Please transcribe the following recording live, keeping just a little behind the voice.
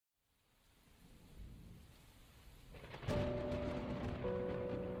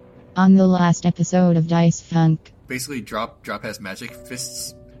On the last episode of Dice Funk. Basically, Drop has magic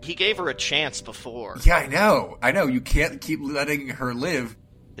fists. He gave her a chance before. Yeah, I know. You can't keep letting her live.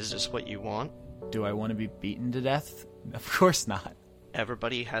 Is this what you want? Do I want to be beaten to death? Of course not.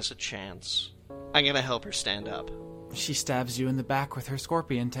 Everybody has a chance. I'm gonna help her stand up. She stabs you in the back with her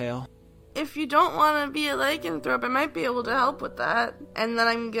scorpion tail. If you don't want to be a lycanthrope, I might be able to help with that. And then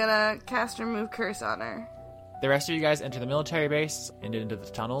I'm gonna cast Remove Curse on her. The rest of you guys enter the military base and into the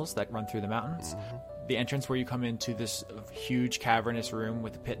tunnels that run through the mountains. The entrance where you come into this huge cavernous room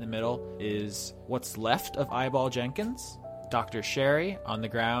with the pit in the middle is what's left of Eyeball Jenkins. Dr. Sherry on the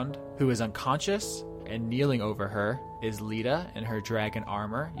ground, who is unconscious, and kneeling over her is Lita in her dragon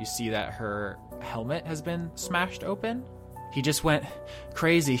armor. You see that her helmet has been smashed open. He just went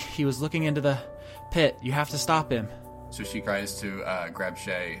crazy. He was looking into the pit. You have to stop him. So she tries to grab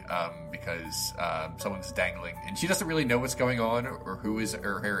Shay because someone's dangling. And she doesn't really know what's going on or who is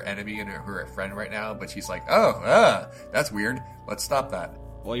her enemy and her friend right now. But she's like, that's weird. Let's stop that.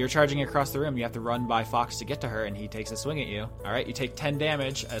 While you're charging across the room, you have to run by Fox to get to her, and he takes a swing at you. All right, you take 10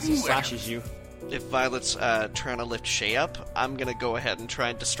 damage as he slashes you. If Violet's trying to lift Shay up, I'm gonna go ahead and try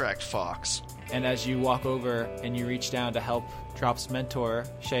and distract Fox. And as you walk over and you reach down to help Drop's mentor,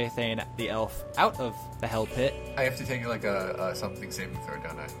 Shaethane the elf, out of the hell pit. I have to take like a something saving throw,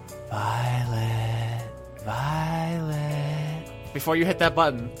 don't I? Violet. Before you hit that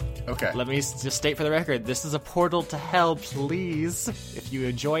button, okay. Let me just state for the record, this is a portal to hell, please. If you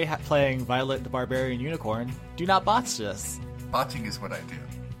enjoy playing Violet the Barbarian Unicorn, do not botch this. Botching is what I do.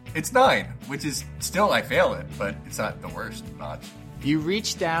 It's 9, which is still, I fail it, but it's not the worst botch. You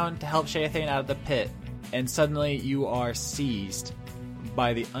reach down to help Shaethane out of the pit, and suddenly you are seized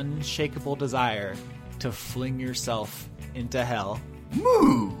by the unshakable desire to fling yourself into hell.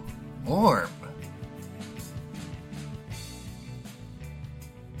 Moo! Warm.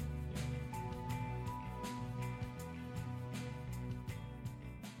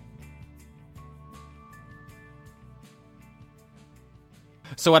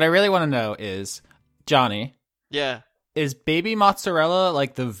 So what I really want to know is, Johnny. Yeah. Is baby mozzarella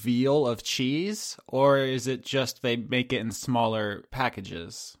like the veal of cheese, or is it just they make it in smaller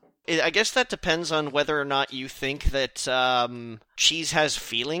packages? I guess that depends on whether or not you think that cheese has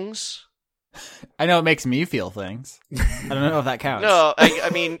feelings. I know it makes me feel things. I don't know if that counts. No,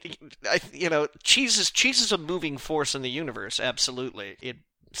 I mean, cheese is a moving force in the universe. Absolutely, it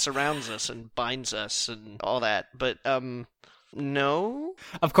surrounds us and binds us and all that. But no.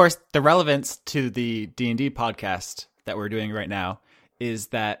 Of course, the relevance to the D&D podcast that we're doing right now is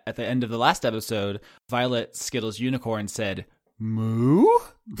that at the end of the last episode, Violet Skittles Unicorn said, "Moo?"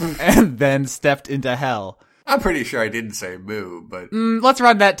 and then stepped into hell. I'm pretty sure I didn't say moo, but... Let's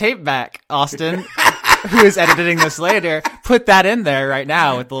run that tape back, Austin, who is editing this later. Put that in there right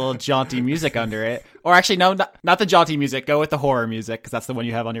now with a little jaunty music under it. Or actually, no, not the jaunty music. Go with the horror music, because that's the one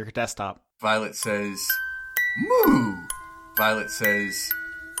you have on your desktop. Violet says, moo. Violet says,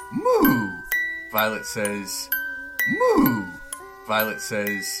 moo. Violet says, moo. Violet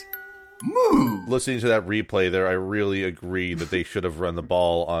says, moo. Listening to that replay there, I really agree that they should have run the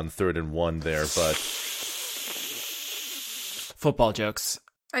ball on 3rd and 1 there, but... Football jokes.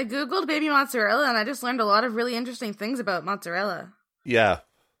 I googled baby mozzarella and I just learned a lot of really interesting things about mozzarella. Yeah.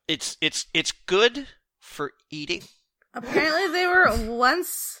 It's good for eating. Apparently they were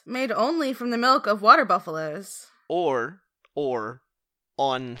once made only from the milk of water buffaloes. Or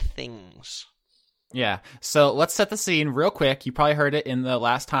on things. Yeah, so let's set the scene real quick. You probably heard it in the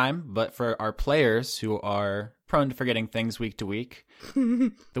last time, but for our players who are prone to forgetting things week to week,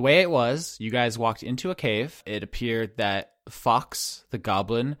 the way it was, you guys walked into a cave. It appeared that Fox, the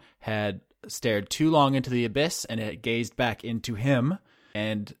goblin, had stared too long into the abyss and it gazed back into him,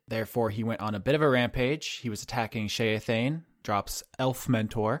 and therefore he went on a bit of a rampage. He was attacking Shaethane, Drop's elf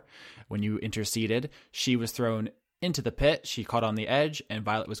mentor. When you interceded, she was thrown into the pit. She caught on the edge, and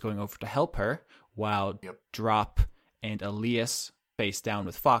Violet was going over to help her, while Drop and Elias faced down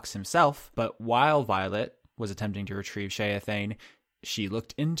with Fox himself. But while Violet was attempting to retrieve Shaethane, she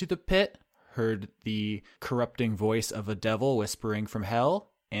looked into the pit, heard the corrupting voice of a devil whispering from hell,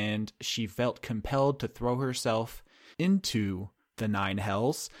 and she felt compelled to throw herself into the 9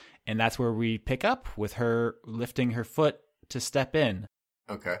 hells. And that's where we pick up, with her lifting her foot to step in.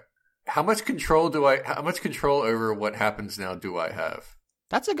 Okay. How much control over what happens now do I have?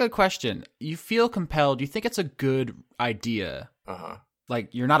 That's a good question. You feel compelled. You think it's a good idea. Uh-huh.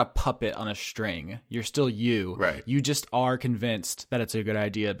 like, you're not a puppet on a string. You're still you. Right. You just are convinced that it's a good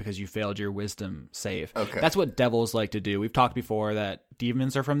idea because you failed your wisdom save. Okay. That's what devils like to do. We've talked before that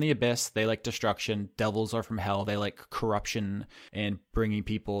demons are from the abyss. They like destruction. Devils are from hell. They like corruption and bringing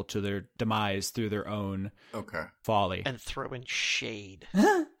people to their demise through their own Okay. folly. And throwing shade.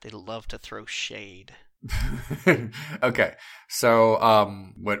 They love to throw shade. Okay. So,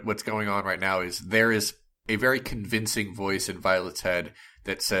 what's going on right now is there is a very convincing voice in Violet's head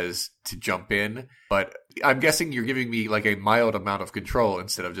that says to jump in, but I'm guessing you're giving me like a mild amount of control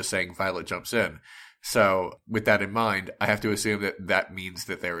instead of just saying Violet jumps in. So, with that in mind, I have to assume that that means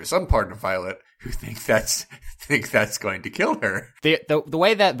that there is some part of Violet who thinks that's going to kill her. The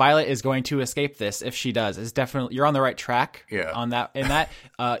way that Violet is going to escape this, if she does, is definitely, you're on the right track. Yeah. On that, in that,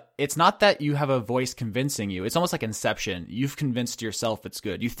 it's not that you have a voice convincing you. It's almost like Inception. You've convinced yourself it's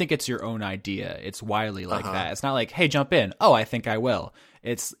good. You think it's your own idea. It's wily like that. It's not like, hey, jump in. Oh, I think I will.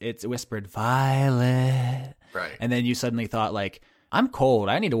 It's whispered, Violet. Right. And then you suddenly thought like, I'm cold.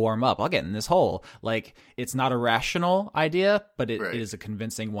 I need to warm up. I'll get in this hole. Like, it's not a rational idea, but it is a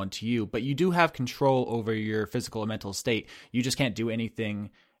convincing one to you. But you do have control over your physical and mental state. You just can't do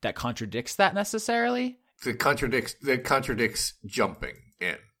anything that contradicts that necessarily. That contradicts jumping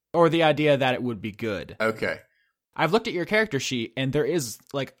in. Or the idea that it would be good. Okay. I've looked at your character sheet, and there is,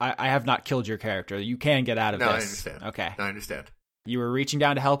 like, I have not killed your character. You can get out of No, this. I understand. Okay. I understand. You were reaching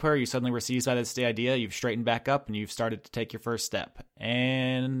down to help her. You suddenly were seized by this idea. You've straightened back up, and you've started to take your first step.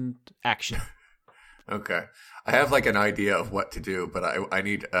 And action. Okay. I have like an idea of what to do, but I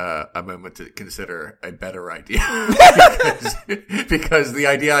need a moment to consider a better idea. because the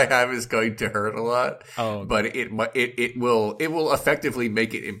idea I have is going to hurt a lot. Oh. But it will effectively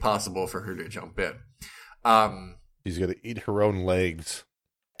make it impossible for her to jump in. She's going to eat her own legs.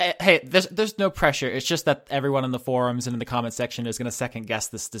 Hey, there's no pressure. It's just that everyone in the forums and in the comment section is going to second guess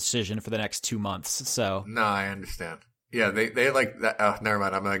this decision for the next 2 months. So No, I understand. Yeah, they like that. Oh, never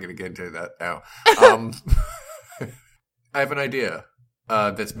mind. I'm not going to get into that now. I have an idea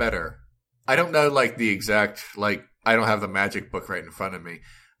that's better. I don't know like the exact, like, I don't have the magic book right in front of me,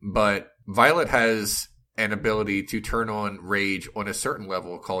 but Violet has an ability to turn on rage on a certain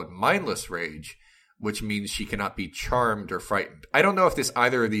level called mindless rage, which means she cannot be charmed or frightened. I don't know if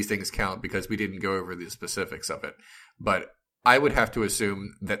either of these things count because we didn't go over the specifics of it, but I would have to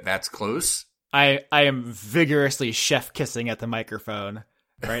assume that that's close. I am vigorously chef kissing at the microphone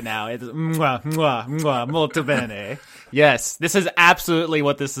right now. It's mwah, mwah, mwah, molto bene. Yes, this is absolutely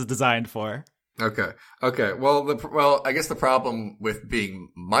what this is designed for. Okay. Well, I guess the problem with being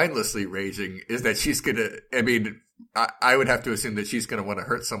mindlessly raging is that she's gonna. I mean, I would have to assume that she's gonna want to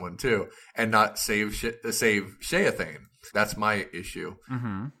hurt someone too, and not save Sheathane. That's my issue.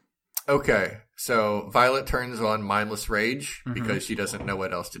 Mm-hmm. Okay, so Violet turns on mindless rage because she doesn't know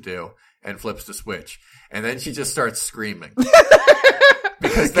what else to do, and flips the switch, and then she just starts screaming.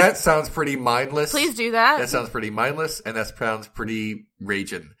 Because that sounds pretty mindless. Please do that. That sounds pretty mindless, and that sounds pretty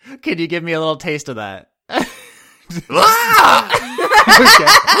raging. Can you give me a little taste of that?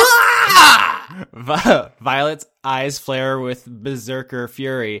 Violet's eyes flare with berserker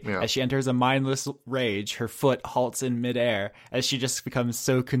fury as she enters a mindless rage. Her foot halts in midair as she just becomes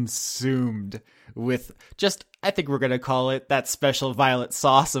so consumed with just, I think we're going to call it that special Violet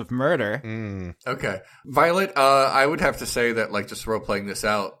sauce of murder. Okay. Violet, I would have to say that, like, just role-playing this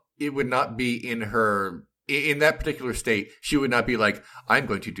out, it would not be in her... In that particular state, she would not be like, I'm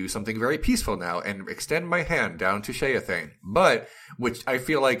going to do something very peaceful now and extend my hand down to Sheathane. But, which I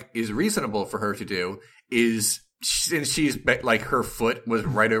feel like is reasonable for her to do, is since she's, like, her foot was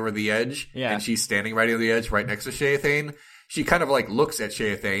right over the edge, and she's standing right over the edge right next to Sheathane, she kind of, like, looks at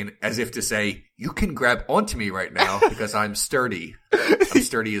Sheathane as if to say, you can grab onto me right now because I'm sturdy. I'm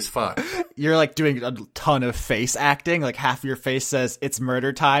sturdy as fuck. You're, like, doing a ton of face acting. Like, half of your face says, it's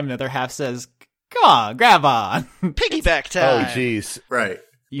murder time, and the other half says, come on, grab on. Piggyback time. Oh, jeez. Right.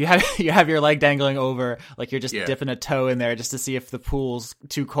 You have your leg dangling over, like you're just dipping a toe in there just to see if the pool's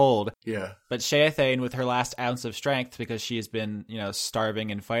too cold. Yeah. But Sheathane, with her last ounce of strength, because she has been,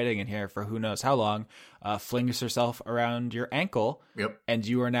 starving and fighting in here for who knows how long, flings herself around your ankle. Yep. And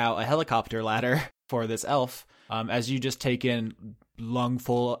you are now a helicopter ladder for this elf. As you just take in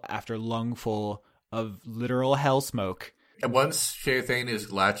lungful after lungful of literal hell smoke. And once Sheathane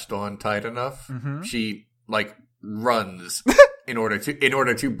is latched on tight enough, she, like, runs in order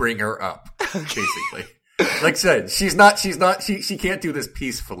to bring her up, basically. Like I said, she can't do this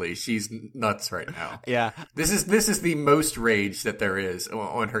peacefully. She's nuts right now. Yeah. This is the most rage that there is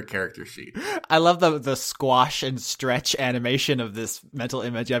on her character sheet. I love the squash and stretch animation of this mental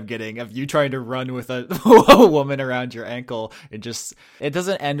image I'm getting of you trying to run with a woman around your ankle. It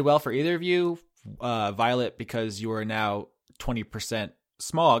doesn't end well for either of you, Violet, because you are now 20%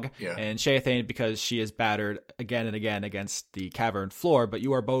 smog, and Shaethane because she is battered again and again against the cavern floor, but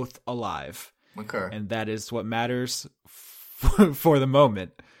you are both alive. Okay. And that is what matters for the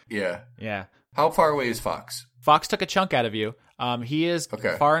moment. Yeah. Yeah. How far away is Fox? Fox took a chunk out of you. He is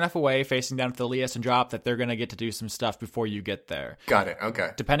far enough away, facing down with Elias and Drop, that they're going to get to do some stuff before you get there. Got it. Okay.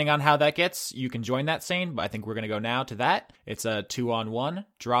 Depending on how that gets, you can join that scene, but I think we're going to go now to that. It's a 2-on-1,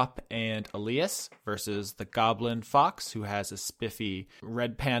 Drop and Elias versus the Goblin Fox, who has a spiffy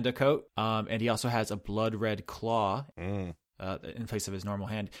red panda coat, and he also has a blood red claw. In place of his normal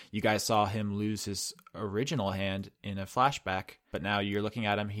hand. You guys saw him lose his original hand in a flashback, but now you're looking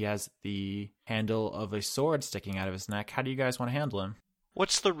at him. He has the handle of a sword sticking out of his neck. How do you guys want to handle him?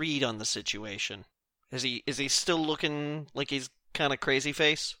 What's the read on the situation? Is he still looking like he's kind of crazy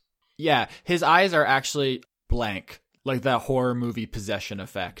face? Yeah, his eyes are actually blank, like that horror movie possession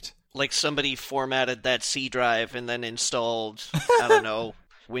effect. Like somebody formatted that C drive and then installed, I don't know,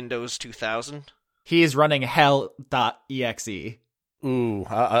 Windows 2000? He is running hell.exe. Ooh,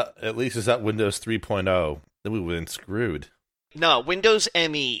 at least it's not Windows 3.0. Then we would have been screwed. No, Windows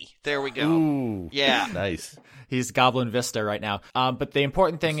ME. There we go. Ooh, yeah. Nice. He's Goblin Vista right now. But the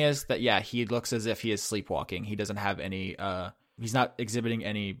important thing is that, he looks as if he is sleepwalking. He doesn't have any, he's not exhibiting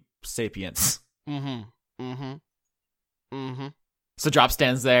any sapience. So Drop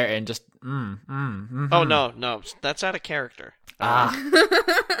stands there and just, Oh, no, that's out of character.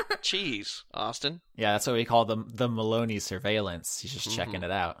 Jeez, Austin. Yeah, that's what we call the Maloney surveillance. He's just checking it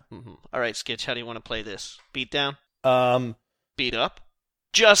out. All right, Skitch, how do you want to play this? Beat down? Beat up?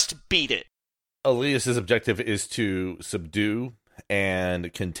 Just beat it. Elias's objective is to subdue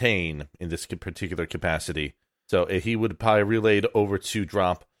and contain in this particular capacity. So he would probably relayed over to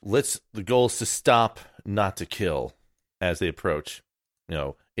Drop. The goal is to stop, not to kill, as they approach,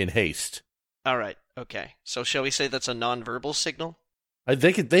 in haste. All right, okay. So shall we say that's a nonverbal signal?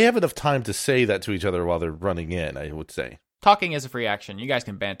 They have enough time to say that to each other while they're running in, I would say. Talking is a free action. You guys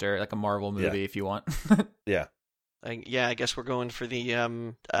can banter like a Marvel movie if you want. Yeah. I guess we're going for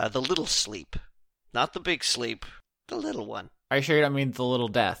the little sleep. Not the big sleep, the little one. Are you sure you don't mean the little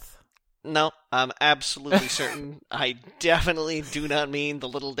death? No, I'm absolutely certain. I definitely do not mean the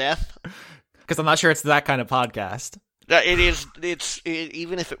little death. Because I'm not sure it's that kind of podcast. It is.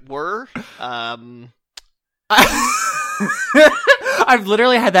 Even if it were. I've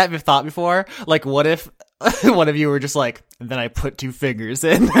literally had that thought before. Like, what if one of you were just like, and then I put 2 fingers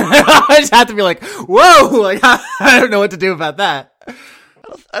in? I just have to be like, whoa! Like, I don't know what to do about that.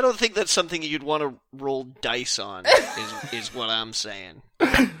 I don't think that's something you'd want to roll dice on. Is what I'm saying.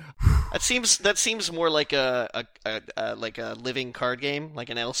 That seems more like a living card game, like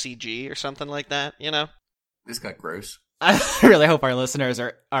an LCG or something like that. This got gross. I really hope our listeners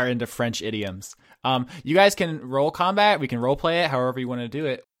are into French idioms. You guys can roll combat. We can role play it however you want to do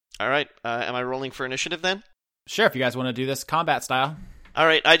it. All right. Am I rolling for initiative then? Sure, if you guys want to do this combat style. All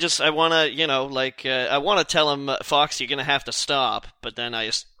right. I want to, I want to tell him, Fox, you're going to have to stop. But then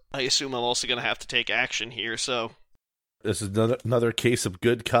I assume I'm also going to have to take action here, so. This is another case of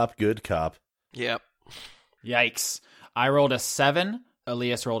good cop, good cop. Yep. Yikes. I rolled a 7,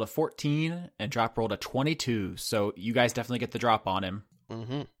 Elias rolled a 14, and Drop rolled a 22. So you guys definitely get the drop on him.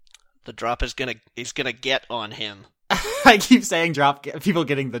 Mm-hmm. The drop is gonna get on him. I keep saying drop, people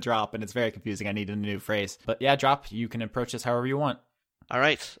getting the drop, and it's very confusing. I need a new phrase. But yeah, Drop, you can approach this however you want. All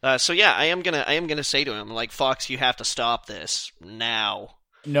right. So yeah, I am gonna say to him, like, Fox, you have to stop this now.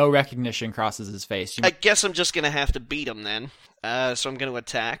 No recognition crosses his face. I guess I'm just gonna have to beat him then. So I'm gonna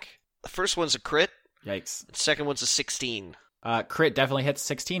attack. The first one's a crit. Yikes. The second one's a 16. Crit definitely hits.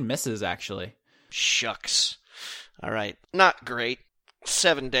 16 misses, actually. Shucks. All right. Not great.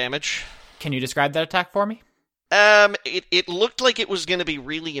 7 damage. Can you describe that attack for me? It looked like it was going to be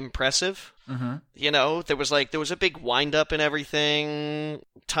really impressive. Mm-hmm. There was a big wind up and everything.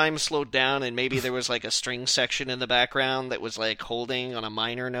 Time slowed down, and maybe there was like a string section in the background that was like holding on a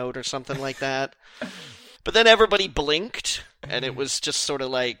minor note or something like that. But then everybody blinked, and it was just sort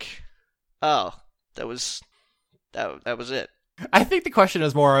of like, oh, that was it. I think the question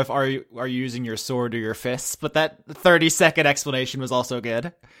is more of are you using your sword or your fists, but that 30-second explanation was also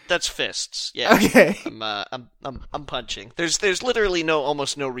good. That's fists. Yeah. Okay. I'm punching. There's literally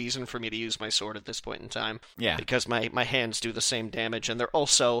almost no reason for me to use my sword at this point in time. Yeah. Because my hands do the same damage, and they're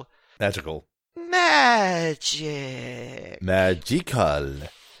also magical. Magic. Magical.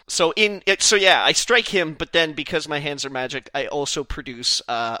 So I strike him, but then because my hands are magic, I also produce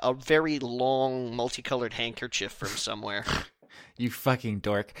a very long multicolored handkerchief from somewhere. You fucking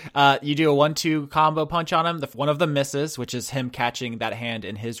dork. You do a 1-2 combo punch on him. One of them misses, which is him catching that hand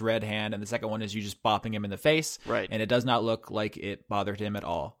in his red hand, and the second one is you just bopping him in the face. Right. And it does not look like it bothered him at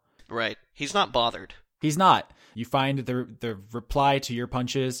all. Right. He's not bothered. He's not. You find the reply to your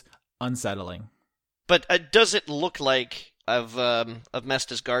punches unsettling. But does it look like I've messed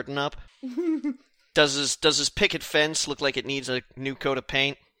his garden up? Does his picket fence look like it needs a new coat of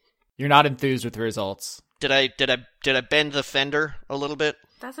paint? You're not enthused with the results. Did I bend the fender a little bit?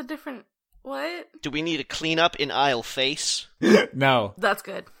 That's a different... What? Do we need a cleanup in aisle face? No. That's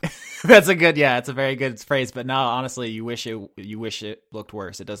good. That's a good, yeah, it's a very good phrase, but no, honestly, you wish it looked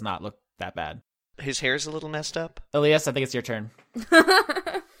worse. It does not look that bad. His hair's a little messed up. Elias, I think it's your turn.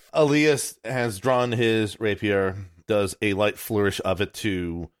 Elias has drawn his rapier, does a light flourish of it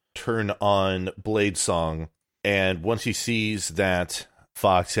to turn on Blade Song, and once he sees that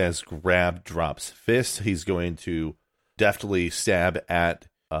Fox has grabbed Drop's fist, he's going to deftly stab at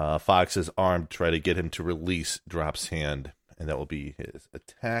Fox's arm to try to get him to release Drop's hand, and that will be his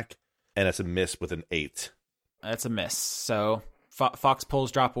attack, and it's a miss with an 8. That's a miss. So Fox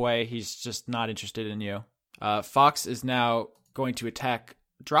pulls Drop away. He's just not interested in you. Fox is now going to attack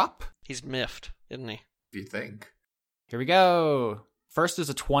Drop. He's miffed, isn't he? Do you think? Here we go. First is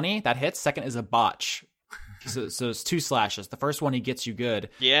a 20. That hits. Second is a botch. So it's 2 slashes. The first one, he gets you good.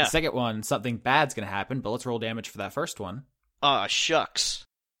 Yeah. The second one, something bad's going to happen, but let's roll damage for that first one. Aw, shucks.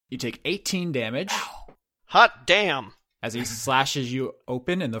 You take 18 damage Hot damn. as he slashes you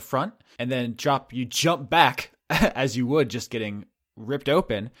open in the front, and then you jump back as you would just getting ripped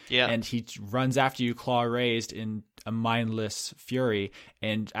open. Yeah. And he runs after you, claw raised in a mindless fury,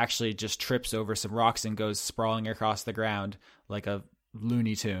 and actually just trips over some rocks and goes sprawling across the ground like a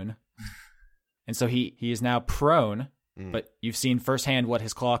Looney Tune. And so he is now prone, but you've seen firsthand what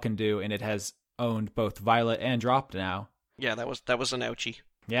his claw can do, and it has owned both Violet and Drop now. Yeah, that was an ouchie.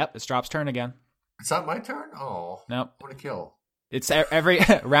 Yep, it's Drop's turn again. It's not my turn? Oh. Nope. I want to kill. It's every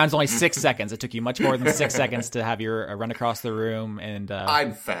round's only 6 seconds. It took you much more than 6 seconds to have your run across the room, and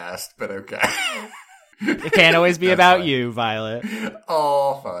I'm fast, but okay. it can't always be That's about fine. you, Violet.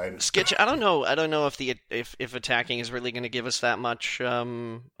 Oh, fine. Sketch. I don't know if attacking is really going to give us that much. I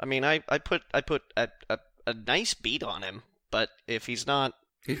mean, I put a nice beat on him, but if he's not,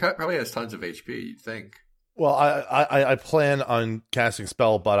 He probably has tons of HP, you'd think. Well, I plan on casting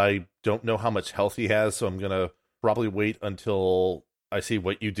spell, but I don't know how much health he has, so I'm going to probably wait until I see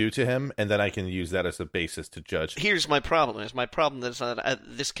what you do to him, and then I can use that as a basis to judge. here's my problem. Is that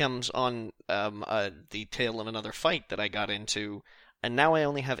this comes on the tail of another fight that I got into, and now I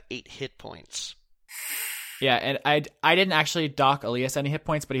only have 8 hit points. Yeah, and I didn't actually dock Elias any hit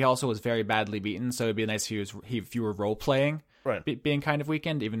points, but he also was very badly beaten, so it'd be nice if you were role-playing, Right. Being kind of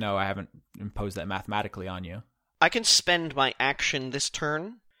weakened, even though I haven't imposed that mathematically on you. I can spend my action this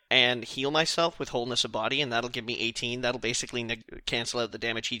turn and heal myself with wholeness of body, and that'll give me 18. That'll basically cancel out the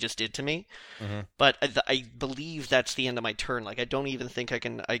damage he just did to me. Mm-hmm. But I believe that's the end of my turn. Like, I don't even think I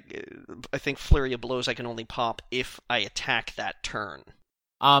can... I think Flurry of Blows I can only pop if I attack that turn.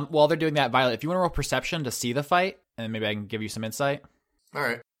 While they're doing that, Violet, if you want to roll Perception to see the fight, and maybe I can give you some insight. All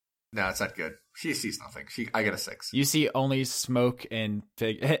right. No, it's not good. She sees nothing. I got a 6. You see only smoke and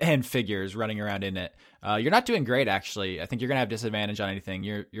figures running around in it. You're not doing great, actually. I think you're gonna have disadvantage on anything.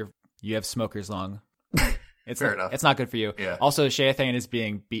 You have smoker's lung. Fair enough. It's not good for you. Yeah. Also, Shayathane is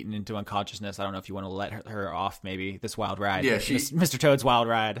being beaten into unconsciousness. I don't know if you want to let her off. Maybe this wild ride. Yeah, Mr. Toad's wild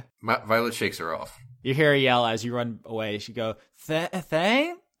ride. Violet shakes her off. You hear her yell as you run away. She go,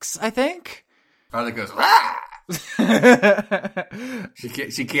 thanks. I think. Violet goes, ah!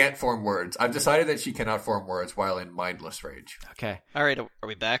 She can't form words. I've decided that she cannot form words while in mindless rage. Okay. All right, are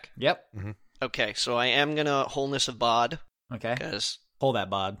we back? Yep. Okay, so I am gonna wholeness of bod Okay. because Hold that,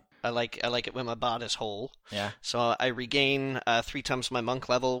 bod. I like it when my bod is whole. Yeah. So I regain 3 times my monk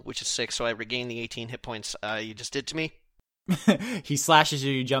level, which is 6. So I regain the 18 hit points you just did to me. He slashes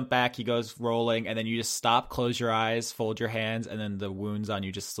you, you jump back, he goes rolling, and then you just stop, close your eyes, fold your hands, and then the wounds on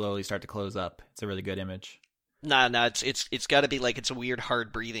you just slowly start to close up. It's a really good image. Nah, it's got to be like it's a weird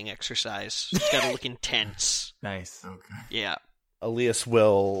hard breathing exercise. It's got to look intense. Nice. Okay. Yeah. Elias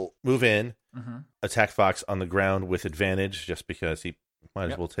will move in, Mm-hmm. attack Fox on the ground with advantage, just because he might as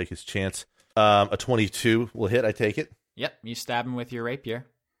Yep. well take his chance. A 22 will hit, I take it. Yep, you stab him with your rapier.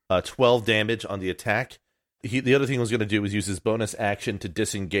 12 damage on the attack. The other thing he was going to do was use his bonus action to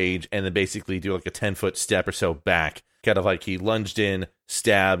disengage and then basically do like a 10-foot step or so back. Kind of like he lunged in,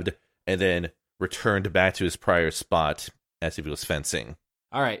 stabbed, and then returned back to his prior spot as if he was fencing.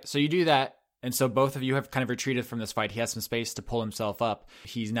 All right, so you do that, and so both of you have kind of retreated from this fight. He has some space to pull himself up.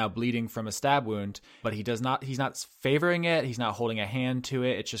 He's now bleeding from a stab wound, but he's not favoring it. He's not holding a hand to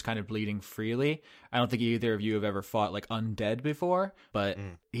it. It's just kind of bleeding freely. I don't think either of you have ever fought like undead before, but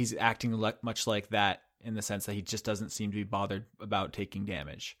he's acting much like that in the sense that he just doesn't seem to be bothered about taking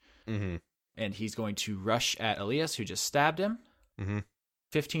damage. Mm-hmm. And he's going to rush at Elias, who just stabbed him. Mm-hmm.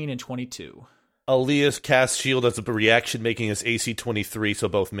 15 and 22. Elias casts shield as a reaction, making his AC 23, so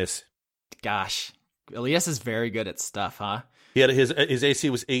both miss. Gosh, Elias is very good at stuff, huh? He had his AC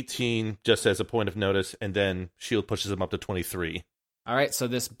was 18, just as a point of notice, and then shield pushes him up to 23. All right, so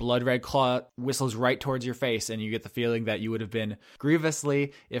this blood red claw whistles right towards your face, and you get the feeling that you would have been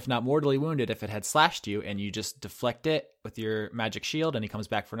grievously, if not mortally wounded, if it had slashed you, and you just deflect it with your magic shield, and he comes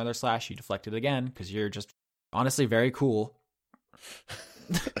back for another slash. You deflect it again, because you're just honestly very cool.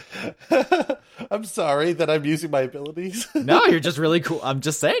 I'm sorry that I'm using my abilities. No, you're just really cool. I'm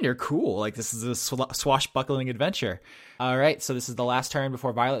just saying you're cool. Like, this is a swashbuckling adventure. All right, so this is the last turn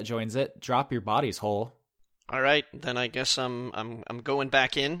before Violet joins it. Drop your bodies whole. All right, then I guess I'm going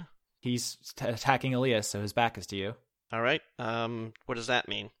back in. He's attacking Elias, so his back is to you. All right. What does that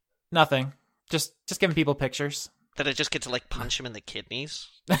mean? Nothing. Just giving people pictures. That I just get to like punch him in the kidneys?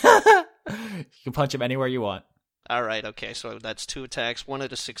 You can punch him anywhere you want. All right. Okay. So that's 2 attacks. 1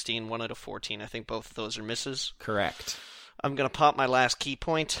 out of 16. 1 out of 14. I think both of those are misses. Correct. I'm gonna pop my last key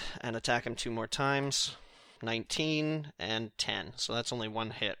point and attack him 2 more times. 19 and 10. So that's only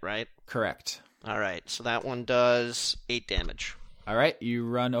 1 hit, right? Correct. All right. So that one does 8 damage. All right. You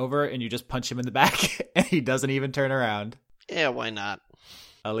run over and you just punch him in the back, and he doesn't even turn around. Yeah. Why not?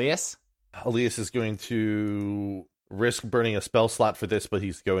 Elias? Elias is going to risk burning a spell slot for this, but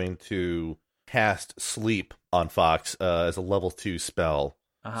he's going to cast Sleep on Fox as a level 2 spell.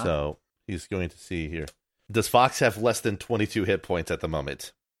 Uh-huh. So he's going to see here. Does Fox have less than 22 hit points at the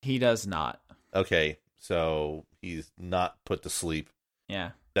moment? He does not. Okay, so he's not put to sleep.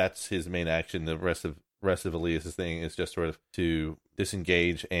 Yeah. That's his main action. The rest of Elias's thing is just sort of to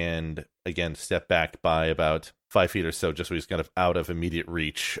disengage and again step back by about 5 feet or so, just so he's kind of out of immediate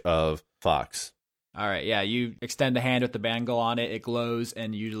reach of Fox. All right, yeah, you extend a hand with the bangle on it, it glows,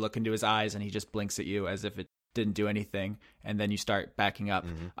 and you look into his eyes, and he just blinks at you as if it didn't do anything, and then you start backing up.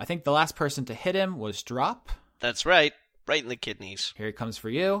 Mm-hmm. I think the last person to hit him was Drop. That's right. Right in the kidneys. Here he comes for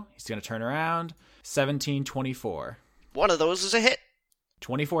you. He's going to turn around. 17-24. One of those is a hit.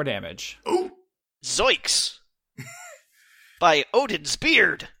 24 damage. Ooh! Zoinks! By Odin's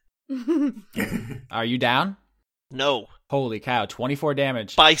beard! Are you down? No. Holy cow, 24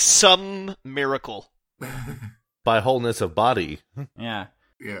 damage. By some miracle. By wholeness of body. Yeah.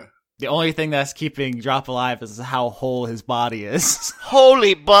 Yeah. The only thing that's keeping Drop alive is how whole his body is.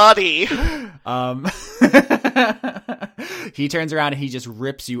 Holy body! He turns around and he just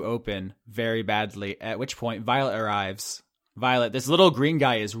rips you open very badly, at which point Violet arrives. Violet, this little green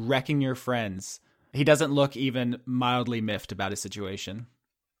guy is wrecking your friends. He doesn't look even mildly miffed about his situation.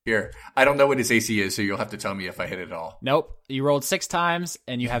 Here, I don't know what his AC is, so you'll have to tell me if I hit it all. Nope. You rolled 6 times,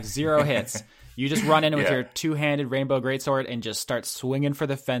 and you have 0 hits. You just run in with your 2-handed rainbow greatsword and just start swinging for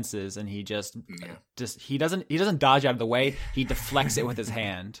the fences, and he just he doesn't dodge out of the way. He deflects it with his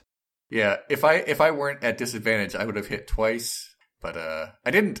hand. Yeah, if I weren't at disadvantage, I would have hit twice, but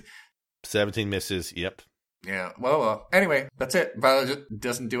I didn't. 17 misses. Yep. Yeah. Well. Anyway, that's it. Violet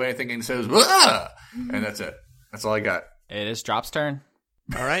doesn't do anything and says, "Wah!" And that's it. That's all I got. It is Drop's turn.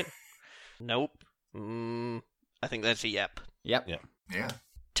 All right. Nope. I think that's a yep. Yep. Yeah.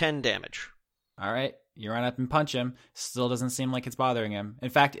 10 damage. All right. You run up and punch him. Still doesn't seem like it's bothering him. In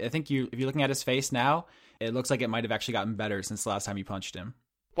fact, I think if you're looking at his face now, it looks like it might have actually gotten better since the last time you punched him.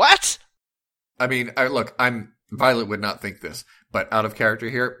 What? I mean, Violet would not think this, but out of character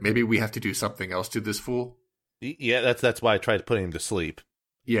here, maybe we have to do something else to this fool. Yeah, that's why I tried putting him to sleep.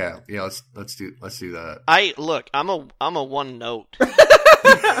 Yeah. Let's do that. I'm a one note.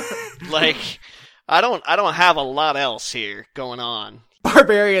 Like, I don't have a lot else here going on.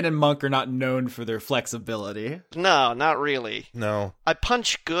 Barbarian and Monk are not known for their flexibility. No, not really. No. I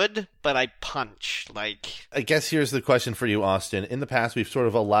punch good, but I punch, like... I guess here's the question for you, Austin. In the past, we've sort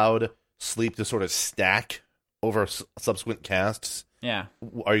of allowed sleep to sort of stack over subsequent casts. Yeah.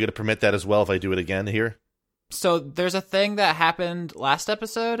 Are you going to permit that as well if I do it again here? So there's a thing that happened last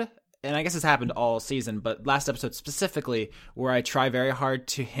episode, and I guess it's happened all season, but last episode specifically, where I try very hard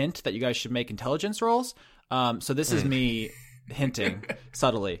to hint that you guys should make intelligence rolls. So this is me... hinting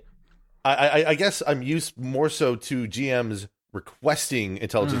subtly. I guess I'm used more so to GMs requesting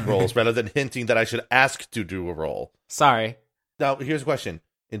intelligence rolls rather than hinting that I should ask to do a roll. Sorry. Now, here's a question.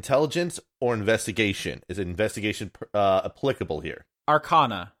 intelligence or investigation? Is investigation applicable here?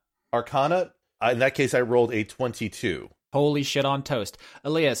 Arcana. Arcana? In that case, I rolled a 22. Holy shit on toast.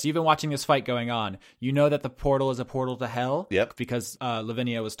 Elias, you've been watching this fight going on. You know that the portal is a portal to hell? Yep. Because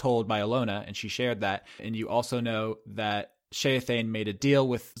Lavinia was told by Alona, and she shared that. And you also know that Sheathane made a deal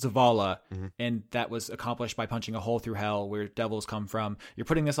with Zavala, and that was accomplished by punching a hole through hell where devils come from. You're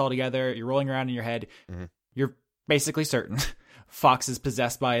putting this all together. You're rolling around in your head. You're basically certain Fox is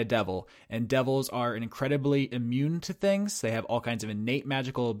possessed by a devil, and devils are incredibly immune to things. They have all kinds of innate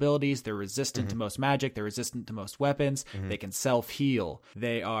magical abilities. They're resistant to most magic. They're resistant to most weapons. They can self-heal.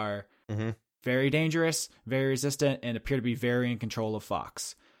 They are very dangerous, very resistant, and appear to be very in control of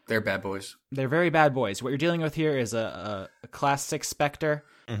Fox. They're bad boys. They're very bad boys. What you're dealing with here is a class 6 specter.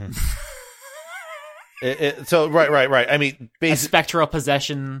 So, right. I mean, A spectral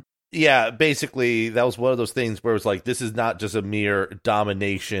possession. yeah, basically, that was one of those things where it was like, this is not just a mere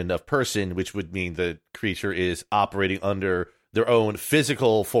domination of person, which would mean the creature is operating under their own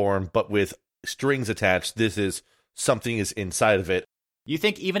physical form, but with strings attached. This is something is inside of it. You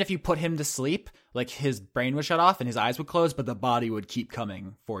think even if you put him to sleep, like his brain would shut off and his eyes would close, but the body would keep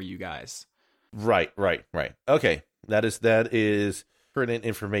coming for you guys. Right. Okay, that is pertinent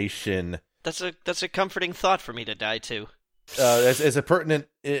information. That's a comforting thought for me to die to. As a pertinent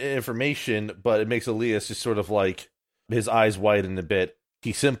information, but it makes Elias just sort of like his eyes widen a bit.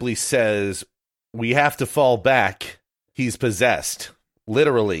 He simply says, "We have to fall back. He's possessed."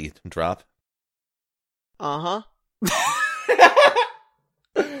 Literally, drop. Uh-huh.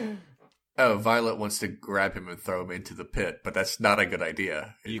 Oh, Violet wants to grab him and throw him into the pit, but that's not a good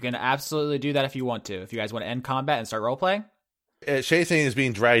idea. You can absolutely do that if you want to. If you guys want to end combat and start role-playing. Sheathane is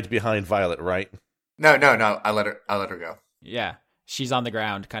being dragged behind Violet, right? No. I let her go. Yeah. She's on the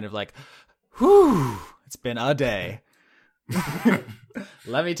ground, kind of like, whew, it's been a day.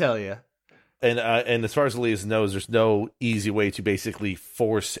 Let me tell you. And as far as Elias knows, there's no easy way to basically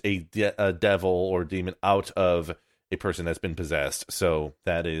force a devil or demon out of a person that's been possessed. So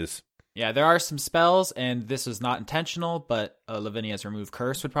that is... Yeah, there are some spells, and this is not intentional, but Lavinia's Remove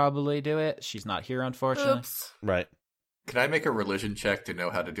Curse would probably do it. She's not here, unfortunately. Oops. Right. Can I make a religion check to know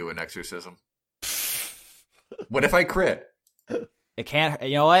how to do an exorcism? What if I crit? It can't...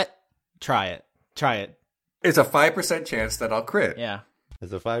 You know what? Try it. It's a 5% chance that I'll crit. Yeah.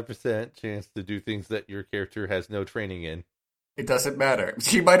 There's a 5% chance to do things that your character has no training in. It doesn't matter.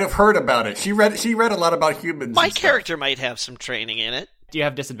 She might have heard about it. She read a lot about humans. My and stuff. character might have some training in it. Do you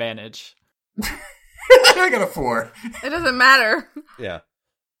have disadvantage? I got a 4. It doesn't matter. Yeah.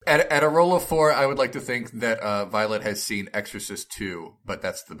 At a roll of 4, I would like to think that Violet has seen Exorcist 2, but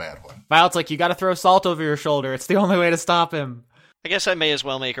that's the bad one. Violet's like, you gotta throw salt over your shoulder. It's the only way to stop him. I guess I may as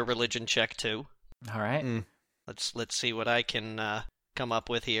well make a religion check too. All right. Let's see what I can come up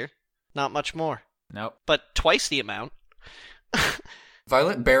with here. Not much more, Nope. but twice the amount.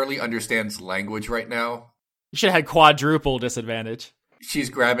 Violet barely understands language right now. You should have had quadruple disadvantage.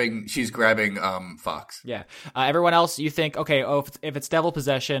 She's grabbing Fox. Yeah. Everyone else, you think, okay, if it's devil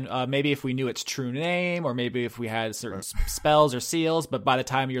possession, maybe if we knew its true name, or maybe if we had certain spells or seals, but by the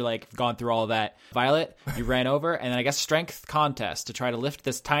time you're like gone through all that, Violet, you ran over, and then I guess strength contest to try to lift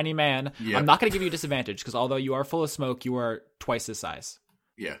this tiny man. Yep. I'm not going to give you disadvantage, because although you are full of smoke, you are twice his size.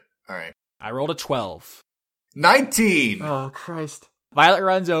 Yeah, alright. I rolled a 12. 19! Oh, Christ. Violet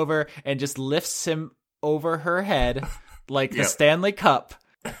runs over and just lifts him over her head like the Yep. Stanley Cup,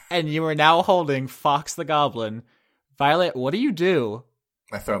 and you are now holding Fox the Goblin. Violet, what do you do?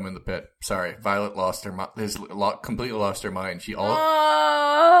 I throw him in the pit. Sorry, Violet lost her completely lost her mind.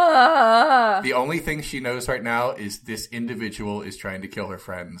 The only thing she knows right now is this individual is trying to kill her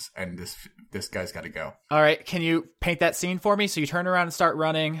friends, and this guy's got to go. All right, can you paint that scene for me? So you turn around and start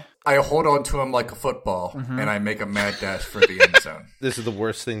running. I hold on to him like a football, and I make a mad dash for the end zone. This is the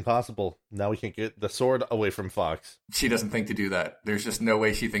worst thing possible. Now we can't get the sword away from Fox. She doesn't think to do that. There's just no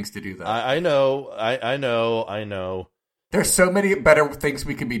way she thinks to do that. I know. I know. There's so many better things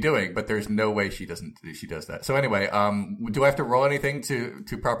we could be doing, but there's no way she does that. So anyway, do I have to roll anything to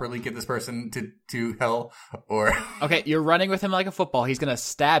properly get this person to hell? Or Okay, you're running with him like a football. He's going to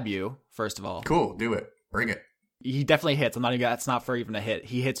stab you, first of all. cool, do it. Bring it. He definitely hits. That's not for even a hit.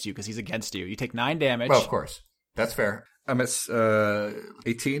 He hits you because he's against you. You take 9 damage. Well, of course. That's fair. I'm at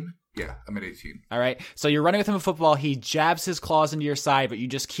 18? Yeah, I'm at 18. All right. So you're running with him a football. He jabs his claws into your side, but you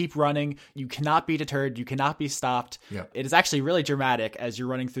just keep running. You cannot be deterred. You cannot be stopped. Yep. It is actually really dramatic as you're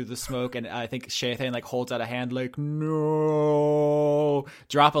running through the smoke, and I think Sheathane like holds out a hand like, no.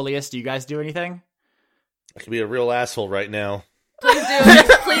 Drop Elias. Do you guys do anything? I could be a real asshole right now. Please do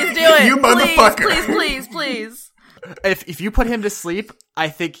it. Please do it. You motherfucker. Please. If you put him to sleep, I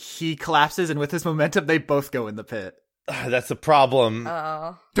think he collapses, and with his momentum, they both go in the pit. That's a problem.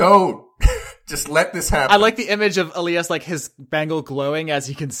 Oh. Don't. Just let this happen. I like the image of Elias, like, his bangle glowing as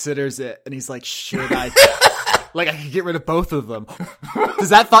he considers it, and he's like, should I... like, I can get rid of both of them. Does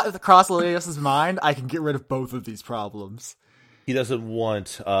that thought cross Elias's mind? I can get rid of both of these problems. He doesn't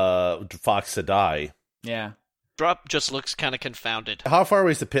want Fox to die. Yeah. Drop just looks kind of confounded. How far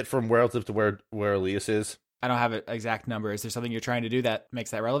away is the pit from relative to where Elias is? I don't have an exact number. Is there something you're trying to do that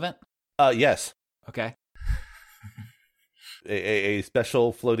makes that relevant? Yes. Okay. A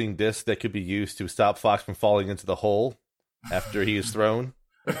special floating disc that could be used to stop Fox from falling into the hole after he is thrown.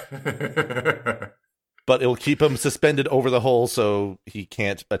 But it will keep him suspended over the hole so he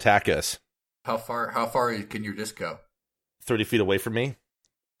can't attack us. How far can your disc go? 30 feet away from me.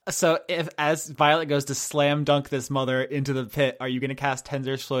 So as Violet goes to slam dunk this mother into the pit, are you going to cast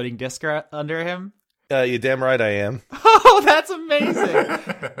Tenser's floating disc under him? You're damn right I am. Oh, that's amazing.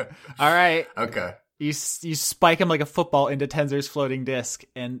 All right. Okay. You spike him like a football into Tenser's floating disc,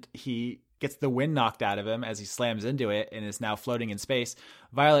 and he gets the wind knocked out of him as he slams into it and is now floating in space.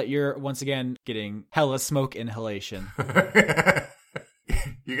 Violet, you're once again getting hella smoke inhalation.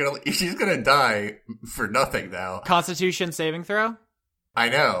 She's gonna die for nothing now. Constitution saving throw? I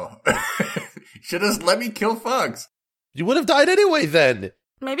know. Should have let me kill Fox. You would have died anyway then.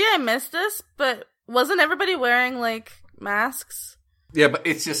 Maybe I missed this, but wasn't everybody wearing, like, masks? Yeah, but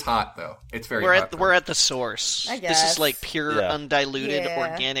it's just hot though. It's very hot. We're at the source. I This guess. is like pure, Yeah. undiluted,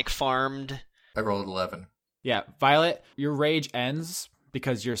 Yeah. organic farmed. I rolled 11. Yeah, Violet, your rage ends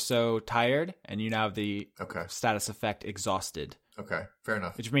because you're so tired, and you now have the Okay. status effect exhausted, Okay. Fair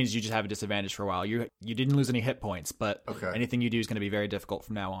enough. which means you just have a disadvantage for a while. You didn't lose any hit points, but Okay. anything you do is going to be very difficult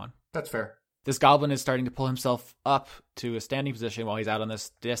from now on. That's fair. This goblin is starting to pull himself up to a standing position while he's out on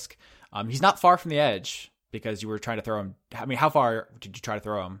this disc. He's not far from the edge because you were trying to throw him. I mean, how far did you try to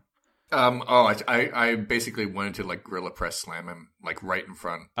throw him? I basically wanted to like gorilla press slam him like right in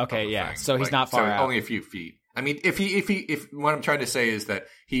front. Okay, of the yeah. thing. So he's Like, not far out. only a few feet. I mean, if what I'm trying to say is that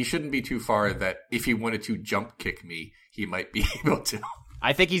he shouldn't be too far. That if he wanted to jump kick me, he might be able to.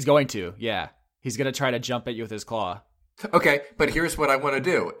 I think he's going to. Yeah, he's going to try to jump at you with his claw. Okay, but here's what I want to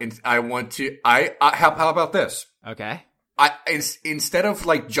do. And I want to. How about this? Okay. Instead of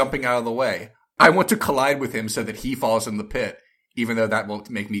like jumping out of the way, I want to collide with him so that he falls in the pit, even though that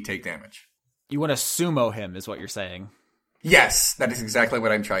won't make me take damage. You want to sumo him, is what you're saying. Yes, that is exactly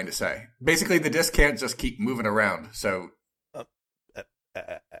what I'm trying to say. Basically, the disc can't just keep moving around. So,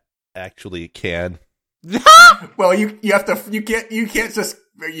 Actually, it can. well, you can't just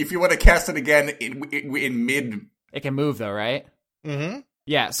if you want to cast it again in mid. It can move though, right? Mm-hmm.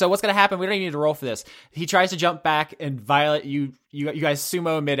 Yeah, so what's going to happen, we don't even need to roll for this. He tries to jump back, and Violet, you guys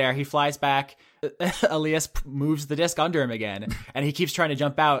sumo in midair. He flies back. Elias moves the disc under him again, and he keeps trying to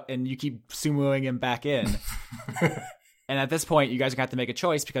jump out, and you keep sumoing him back in. And at this point, you guys are going to have to make a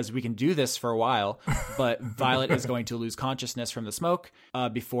choice, because we can do this for a while, but Violet is going to lose consciousness from the smoke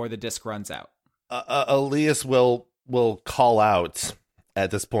before the disc runs out. Elias will call out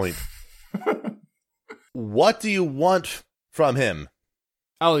at this point. What do you want from him?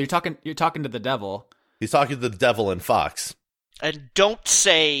 Oh, you're talking to the devil. He's talking to the devil and Fox. And don't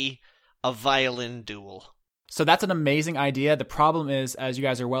say a violin duel. So that's an amazing idea. The problem is, as you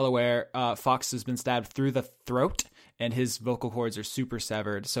guys are well aware, Fox has been stabbed through the throat, and his vocal cords are super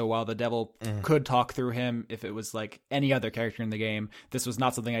severed. So while the devil could talk through him if it was like any other character in the game, this was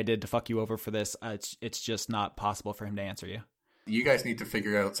not something I did to fuck you over for this. It's just not possible for him to answer you. You guys need to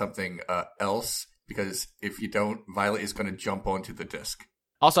figure out something else, because if you don't, Violet is going to jump onto the disc.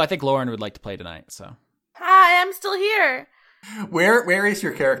 Also, I think Lauren would like to play tonight, so. Hi, I'm still here. Where is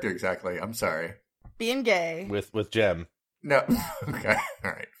your character exactly? I'm sorry. Being gay. With Jem. No. Okay.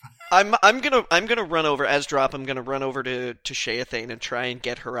 All right. I'm gonna run over as Drop. I'm gonna run over to Sheathane and try and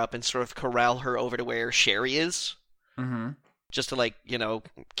get her up and sort of corral her over to where Sherry is. Mm-hmm. Just to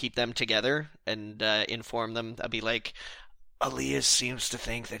keep them together and inform them. I'll be like, Elias seems to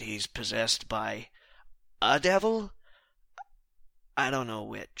think that he's possessed by a devil. I don't know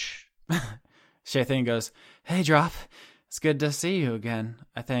which. Sheathane goes, "Hey, Drop. It's good to see you again,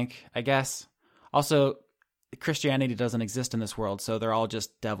 I guess. Also, Christianity doesn't exist in this world, so they're all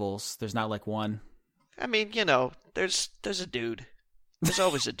just devils. There's not like one." I mean, there's a dude. There's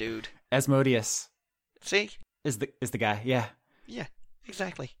always a dude. Asmodeus See? is the guy, yeah. Yeah,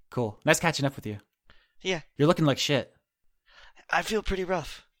 exactly. Cool. Nice catching up with you. Yeah, You're looking like shit. I feel pretty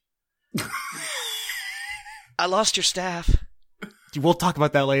rough. I lost your staff. We'll talk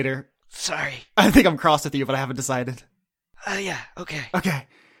about that later. Sorry. I think I'm cross with you, but I haven't decided. Yeah, okay. Okay.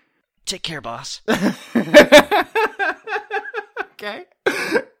 Take care, boss. Okay.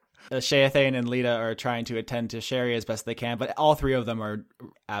 Sheathane and Lita are trying to attend to Sherry as best they can, but all three of them are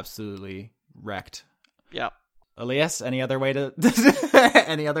absolutely wrecked. Yeah. Elias, any other way to...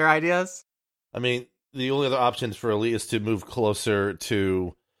 any other ideas? I mean, the only other options for Ali is to move closer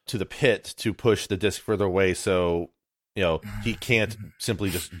to the pit to push the disc further away so, he can't simply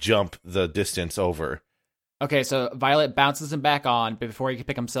just jump the distance over. Okay, so Violet bounces him back on, but before he can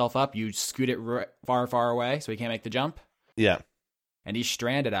pick himself up, you scoot it far, far away so he can't make the jump. Yeah. And he's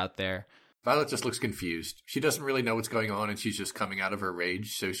stranded out there. Violet just looks confused. She doesn't really know what's going on, and she's just coming out of her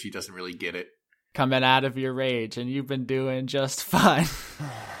rage, so she doesn't really get it. Coming out of your rage, and you've been doing just fine.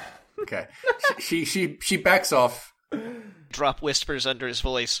 Okay. She backs off. Drop whispers under his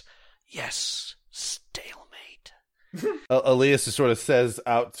voice, "Yes, stalemate." Elias sort of says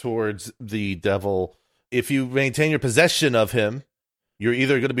out towards the devil, if you maintain your possession of him, you're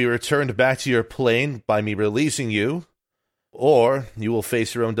either going to be returned back to your plane by me releasing you, or you will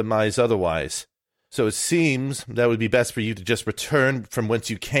face your own demise otherwise. So it seems that would be best for you to just return from whence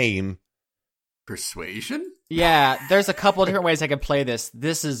you came. Persuasion? Yeah, there's a couple of different ways I can play this.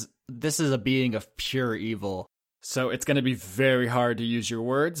 This is a being of pure evil. So it's going to be very hard to use your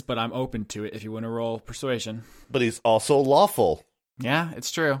words, but I'm open to it if you want to roll persuasion. But he's also lawful. Yeah,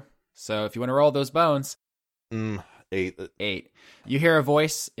 it's true. So if you want to roll those bones. 8. 8. You hear a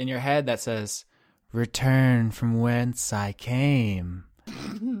voice in your head that says, "Return from whence I came."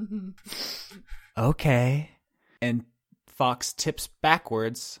 Okay. And Fox tips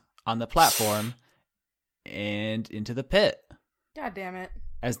backwards on the platform and into the pit God damn it.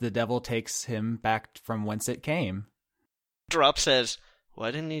 as the devil takes him back from whence it came. Drop says,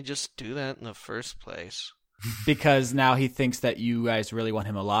 "Why didn't he just do that in the first place?" Because now he thinks that you guys really want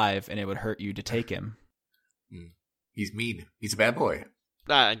him alive and it would hurt you to take him. He's mean. He's a bad boy.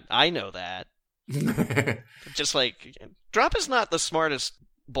 I know that. Just like, Drop is not the smartest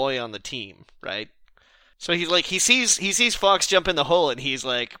boy on the team, right? So he's like, he sees Fox jump in the hole and he's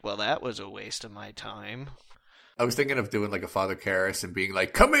like, well, that was a waste of my time. I was thinking of doing like a Father Karras and being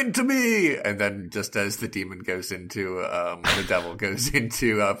like, "Come into me!" And then just as the demon goes into, the devil goes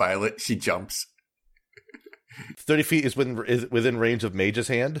into Violet, she jumps. 30 feet is within range of Mage's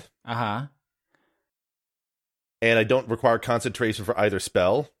Hand. Uh-huh. And I don't require concentration for either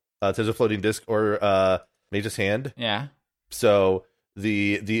spell. It says a floating disc or Mage's Hand. Yeah. So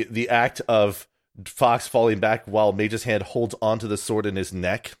the act of Fox falling back while Mage's Hand holds onto the sword in his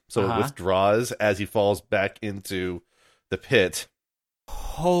neck, so it withdraws as he falls back into the pit.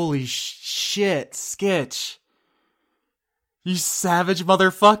 Holy shit, Skitch. You savage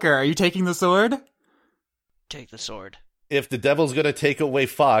motherfucker. Are you taking the sword? Take the sword. If the devil's going to take away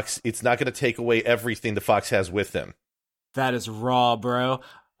Fox, it's not going to take away everything the Fox has with him. That is raw, bro.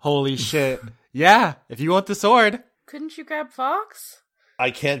 Holy shit. Yeah, if you want the sword. Couldn't you grab Fox? I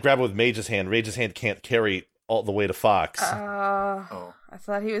can't grab it with Mage's Hand. Mage's Hand can't carry all the way to Fox. I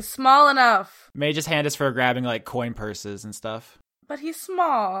thought he was small enough. Mage's Hand is for grabbing, like, coin purses and stuff. But he's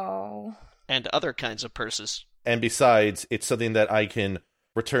small. And other kinds of purses. And besides, it's something that I can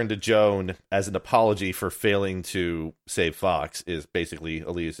return to Joan as an apology for failing to save Fox, is basically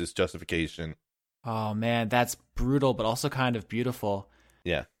Elias's justification. Oh, man, that's brutal, but also kind of beautiful.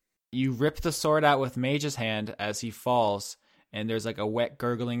 Yeah. You rip the sword out with Mage's Hand as he falls, and there's like a wet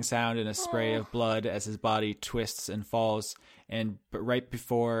gurgling sound and a spray of blood as his body twists and falls. But right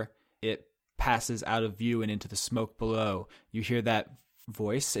before it passes out of view and into the smoke below, you hear that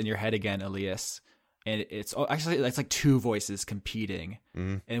voice in your head again, Elias. And it's like two voices competing.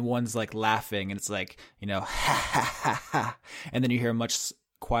 Mm-hmm. And one's like laughing, and it's like, ha ha ha ha. And then you hear a much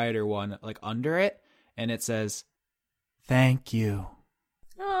quieter one like under it, and it says, "Thank you."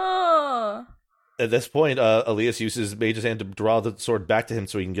 Oh. At this point, Elias uses Mage's Hand to draw the sword back to him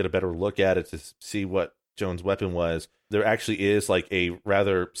so he can get a better look at it to see what Joan's weapon was. There actually is like a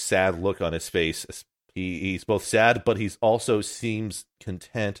rather sad look on his face. He's both sad, but he's also seems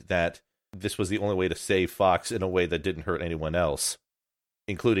content that this was the only way to save Fox in a way that didn't hurt anyone else,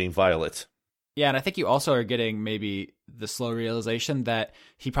 including Violet. Yeah, and I think you also are getting maybe the slow realization that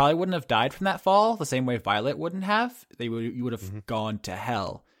he probably wouldn't have died from that fall the same way Violet wouldn't have. You would have gone to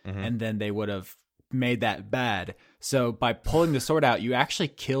hell, and then they would have made that bad. So by pulling the sword out, you actually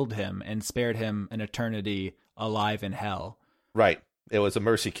killed him and spared him an eternity alive in hell. Right. It was a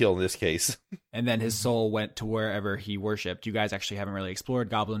mercy kill in this case. And then his soul went to wherever he worshipped. You guys actually haven't really explored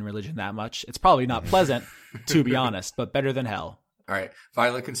goblin religion that much. It's probably not pleasant, to be honest, but better than hell. All right.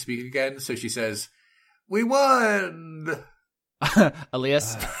 Violet can speak again, so she says, "We won!"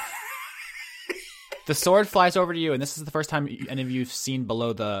 Elias? The sword flies over to you, and this is the first time any of you've seen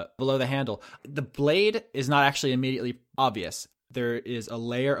below the handle. The blade is not actually immediately obvious. There is a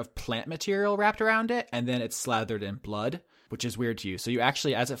layer of plant material wrapped around it, and then it's slathered in blood, which is weird to you. So you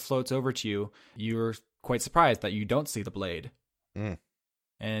actually, as it floats over to you, you're quite surprised that you don't see the blade. Mm.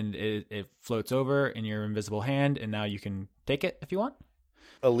 And it floats over in your invisible hand, and now you can take it if you want.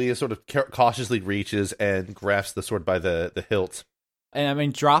 Aaliyah sort of cautiously reaches and grasps the sword by the hilt. And I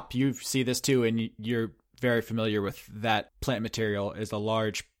mean, Drop, you see this too, and you're very familiar with that plant material. Is a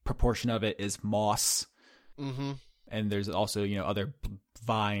large proportion of it is moss. Mm-hmm. And there's also, other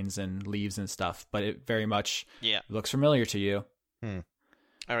vines and leaves and stuff, but it very much looks familiar to you.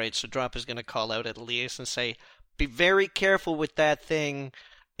 All right, so Drop is going to call out at Elias and say, be very careful with that thing.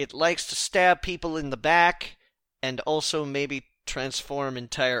 It likes to stab people in the back and also maybe transform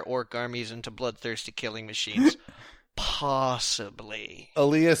entire orc armies into bloodthirsty killing machines. Possibly.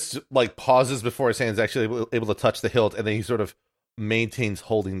 Elias pauses before his hand's actually able to touch the hilt, and then he sort of maintains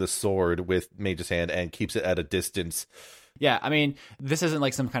holding the sword with Mage's hand and keeps it at a distance. Yeah, I mean, this isn't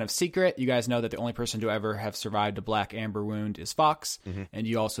like some kind of secret. You guys know that the only person to ever have survived a black amber wound is Fox. Mm-hmm. And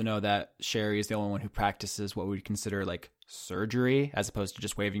you also know that Sherry is the only one who practices what we'd consider like surgery, as opposed to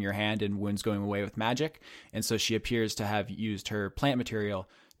just waving your hand and wounds going away with magic. And so she appears to have used her plant material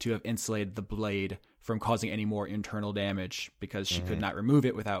to have insulated the blade from causing any more internal damage, because she could not remove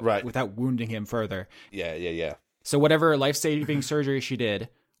it without wounding him further. Yeah. So whatever life-saving surgery she did,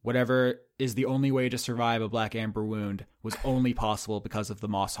 whatever is the only way to survive a black amber wound, was only possible because of the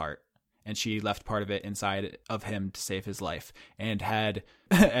moss heart. And she left part of it inside of him to save his life. And had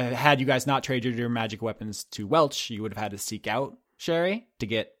you guys not traded your magic weapons to Welch, you would have had to seek out Sherry to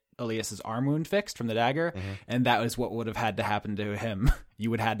get Elias's arm wound fixed from the dagger. Mm-hmm. And that was what would have had to happen to him. You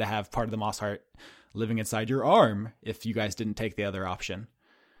would have had to have part of the moss heart living inside your arm if you guys didn't take the other option.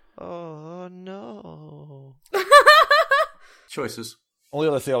 Oh, no. Choices. Only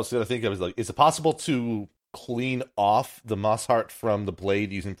other thing I was going to think of is it possible to clean off the moss heart from the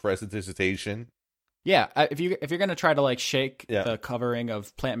blade using prestidigitation? Yeah, if you're going to try to shake the covering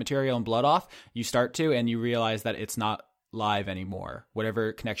of plant material and blood off, you start to, and you realize that it's not live anymore.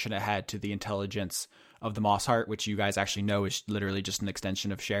 Whatever connection it had to the intelligence of the moss heart, which you guys actually know is literally just an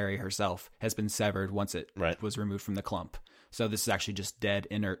extension of Sherry herself, has been severed once it was removed from the clump. So this is actually just dead,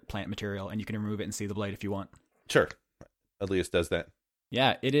 inert plant material, and you can remove it and see the blade if you want. Sure. Elias does that.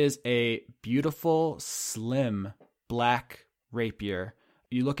 Yeah, it is a beautiful, slim, black rapier.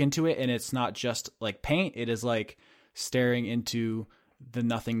 You look into it, and it's not just like paint. It is like staring into the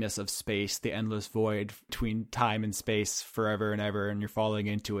nothingness of space, the endless void between time and space forever and ever, and you're falling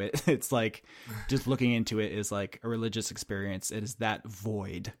into it. It's like just looking into it is like a religious experience. It is that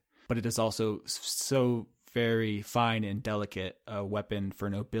void, but it is also so very fine and delicate, a weapon for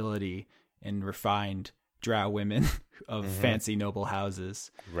nobility and refined drow women of fancy noble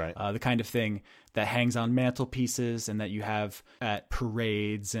houses. Right. The kind of thing that hangs on mantelpieces and that you have at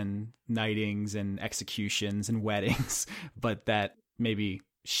parades and knightings and executions and weddings, but that maybe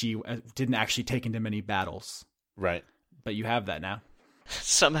she didn't actually take into many battles. Right. But you have that now.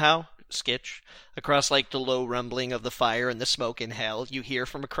 Somehow, Skitch, across the low rumbling of the fire and the smoke in hell, you hear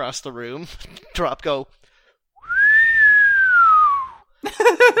from across the room, Drop go,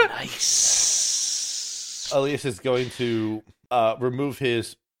 nice. Elias is going to remove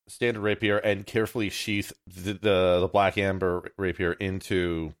his standard rapier and carefully sheath the black amber rapier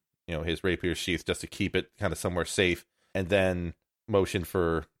into his rapier sheath just to keep it kind of somewhere safe, and then motion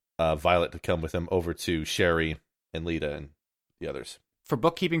for Violet to come with him over to Sherry and Lita and the others. For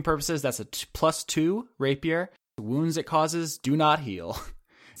bookkeeping purposes, that's a +2 rapier. The wounds it causes do not heal.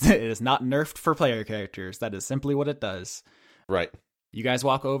 It is not nerfed for player characters. That is simply what it does. Right. You guys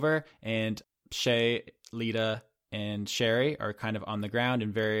walk over, and Shay, Lita, and Sherry are kind of on the ground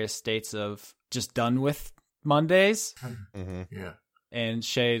in various states of just done with Mondays. Mm-hmm. Yeah. And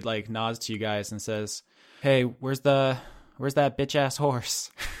Shay nods to you guys and says, "Hey, where's that bitch ass horse?"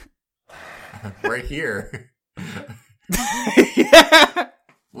 Right here. Yeah.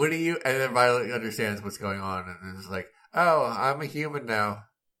 What do you? And then Violet understands what's going on, and is like, "Oh, I'm a human now.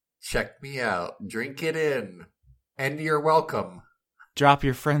 Check me out. Drink it in, and you're welcome." Drop,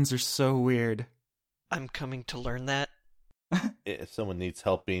 your friends are so weird. I'm coming to learn that. If someone needs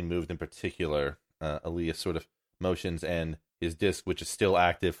help being moved in particular, Elias sort of motions, and his disc, which is still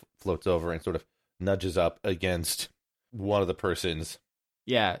active, floats over and sort of nudges up against one of the persons.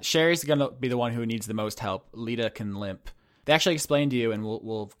 Yeah, Sherry's going to be the one who needs the most help. Lita can limp. They actually explained to you, and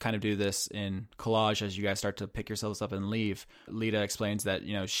we'll kind of do this in collage as you guys start to pick yourselves up and leave. Lita explains that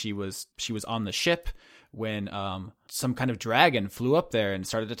she was on the ship when some kind of dragon flew up there and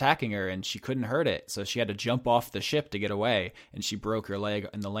started attacking her, and she couldn't hurt it, so she had to jump off the ship to get away, and she broke her leg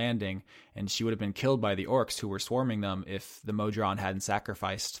in the landing, and she would have been killed by the orcs who were swarming them if the Modron hadn't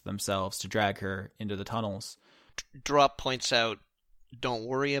sacrificed themselves to drag her into the tunnels. Drop points out, don't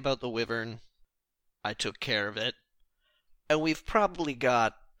worry about the wyvern. I took care of it. And we've probably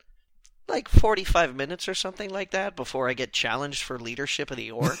got like 45 minutes or something like that before I get challenged for leadership of the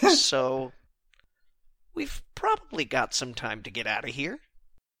orcs, so we've probably got some time to get out of here.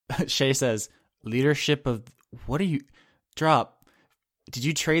 Shay says, leadership of... What are you... Drop. Did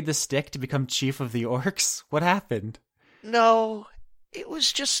you trade the stick to become chief of the orcs? What happened? No, it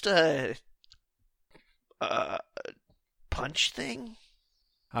was just a punch thing.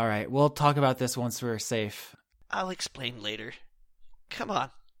 All right, we'll talk about this once we're safe. I'll explain later. Come on.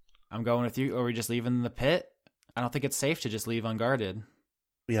 I'm going with you. Or are we just leaving the pit? I don't think it's safe to just leave unguarded.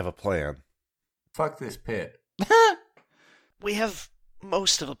 We have a plan. Fuck this pit. We have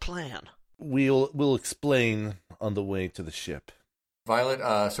most of a plan. We'll explain on the way to the ship.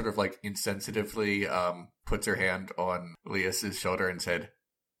 Violet sort of like insensitively puts her hand on Leas's shoulder and said,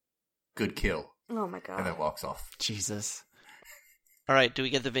 "Good kill," Oh my god. and then walks off. Jesus. All right, do we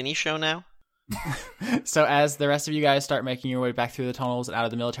get the Vinny show now? So as the rest of you guys start making your way back through the tunnels and out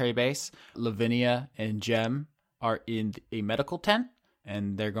of the military base, Lavinia and Jem are in a medical tent,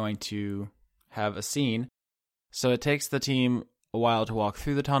 and they're going to have a scene. So it takes the team a while to walk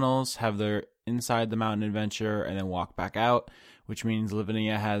through the tunnels, have their inside the mountain adventure, and then walk back out, which means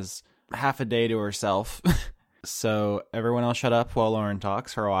Lavinia has half a day to herself. So everyone else shut up while Lauren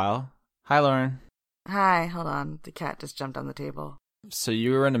talks for a while. Hi, Lauren. Hi, hold on. The cat just jumped on the table. So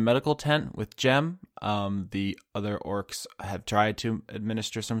you were in a medical tent with Jem. The other orcs have tried to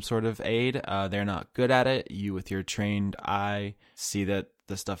administer some sort of aid. They're not good at it. You, with your trained eye, see that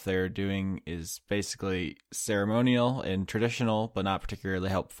the stuff they're doing is basically ceremonial and traditional, but not particularly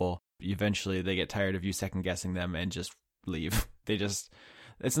helpful. Eventually, they get tired of you second-guessing them and just leave.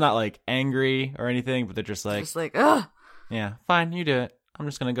 It's not like angry or anything, but they're just like, ugh! Yeah, fine, you do it. I'm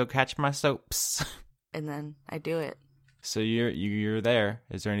just going to go catch my soaps. And then I do it. So you're there.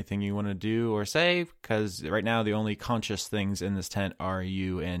 Is there anything you want to do or say? Because right now the only conscious things in this tent are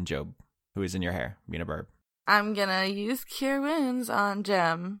you and Job, who is in your hair, being a bird. I'm gonna use Cure Wounds on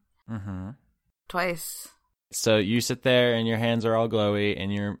Jem. Mm-hmm. Twice. So you sit there and your hands are all glowy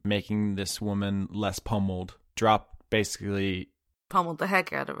and you're making this woman less pummeled. Drop basically... Pummeled the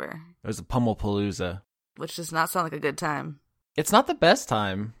heck out of her. It was a pummel palooza. Which does not sound like a good time. It's not the best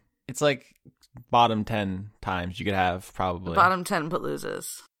time. It's like bottom 10 times you could have, probably. Bottom 10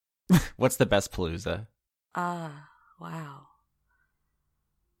 paloozas. What's the best palooza? Wow. Are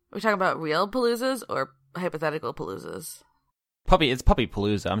we talking about real paloozas or hypothetical paloozas? It's Puppy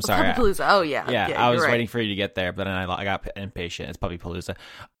Palooza. I'm sorry. Puppy Palooza. Oh, yeah. Yeah, I was right. waiting for you to get there, but then I got impatient. It's Puppy Palooza.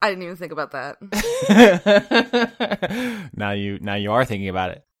 I didn't even think about that. Now you are thinking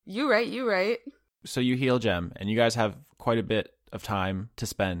about it. You right. So you heal Jem, and you guys have quite a bit of time to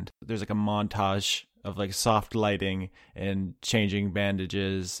spend. There's like a montage of like soft lighting and changing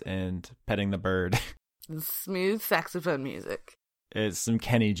bandages and petting the bird. Smooth saxophone music. It's some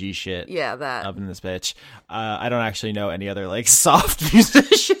Kenny G shit. Yeah, that. Up in this bitch. I don't actually know any other like soft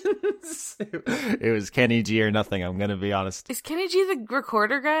musicians. It was Kenny G or nothing, I'm gonna be honest. Is Kenny G the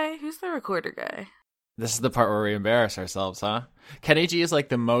recorder guy? Who's the recorder guy? This is the part where we embarrass ourselves, huh? Kenny G is like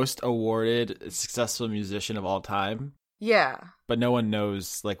the most awarded successful musician of all time. Yeah. But no one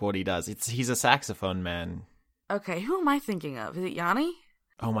knows like what he does. He's a saxophone man. Okay, who am I thinking of? Is it Yanni?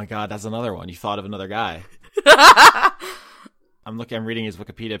 Oh my god, that's another one. You thought of another guy. I'm reading his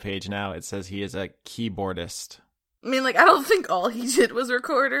Wikipedia page now. It says he is a keyboardist. I mean, like, I don't think all he did was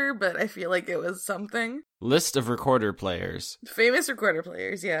recorder, but I feel like it was something. List of recorder players. Famous recorder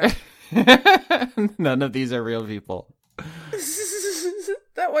players, yeah. None of these are real people.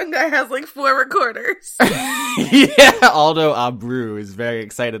 That one guy has like 4 recorders. Yeah, Aldo Abreu is very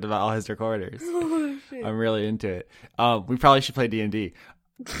excited about all his recorders. Oh, shit. I'm really into it. We probably should play D&D.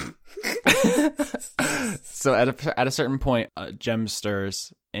 So at a certain point, Jem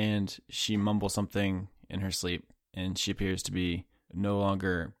stirs and she mumbles something in her sleep, and she appears to be no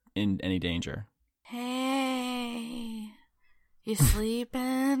longer in any danger. Hey, you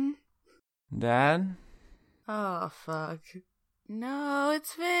sleeping? Dad? Oh, fuck. No,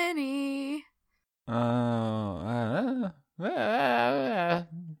 it's Vinny. Oh,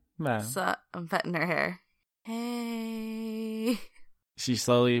 So, I'm petting her hair. Hey. She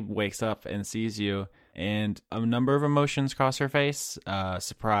slowly wakes up and sees you, and a number of emotions cross her face.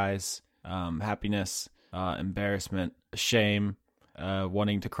 Surprise, happiness, embarrassment, shame,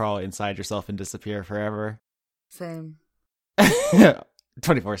 wanting to crawl inside yourself and disappear forever. Same.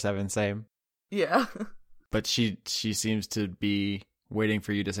 24/7, same. Yeah. But she seems to be waiting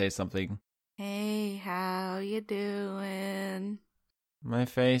for you to say something. Hey, how you doing? My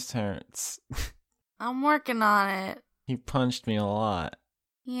face hurts. I'm working on it. He punched me a lot.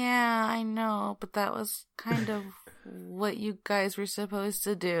 Yeah, I know, but that was kind of what you guys were supposed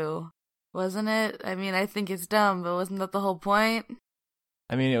to do, wasn't it? I mean, I think it's dumb, but wasn't that the whole point?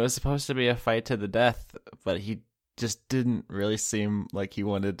 I mean, it was supposed to be a fight to the death, but he just didn't really seem like he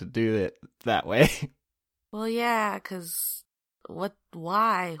wanted to do it that way. Well, yeah, 'cause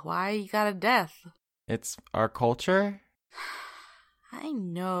why? Why you got a death? It's our culture. I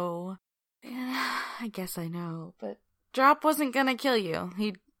know. I guess I know, but Drop wasn't gonna kill you.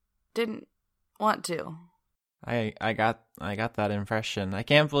 He didn't want to. I got that impression. I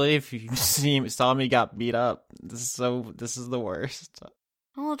can't believe you saw me got beat up. This is the worst.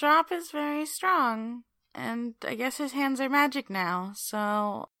 Well, Drop is very strong, and I guess his hands are magic now,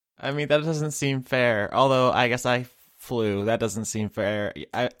 so... I mean, that doesn't seem fair. Although, I guess I flew. That doesn't seem fair.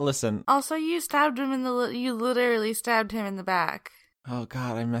 Listen. Also, you stabbed him you literally stabbed him in the back. Oh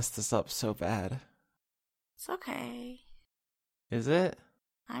god, I messed this up so bad. It's okay. Is it?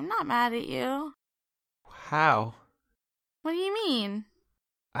 I'm not mad at you. How? What do you mean?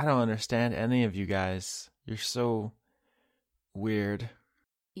 I don't understand any of you guys. You're so weird.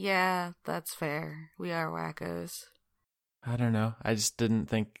 Yeah, that's fair. We are wackos. I don't know. I just didn't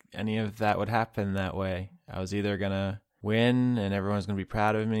think any of that would happen that way. I was either gonna win and everyone's gonna be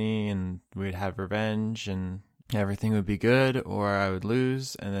proud of me and we'd have revenge and everything would be good, or I would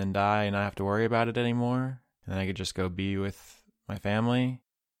lose and then die and not have to worry about it anymore. And then I could just go be with my family.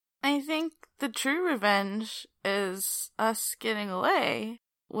 I think the true revenge is us getting away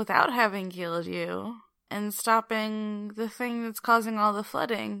without having killed you and stopping the thing that's causing all the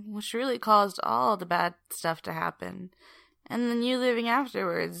flooding, which really caused all the bad stuff to happen. And then you living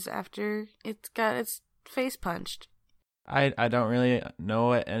afterwards, after it got its face punched. I don't really know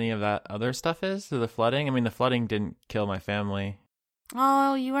what any of that other stuff is. The flooding? I mean, the flooding didn't kill my family.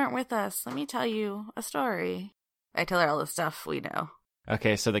 Oh, you weren't with us. Let me tell you a story. I tell her all the stuff we know.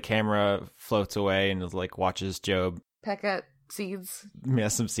 Okay, so the camera floats away and like watches Job Peck at seeds. Yeah,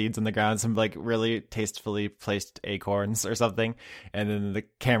 some seeds on the ground, some like really tastefully placed acorns or something, and then the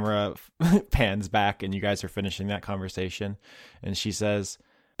camera pans back and you guys are finishing that conversation, and she says,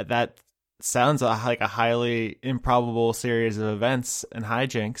 "That sounds like a highly improbable series of events and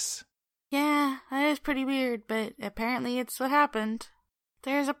hijinks." Yeah, that is pretty weird, but apparently it's what happened.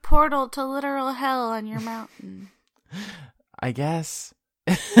 There's a portal to literal hell on your mountain. I guess.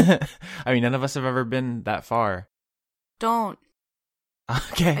 I mean, none of us have ever been that far. Don't.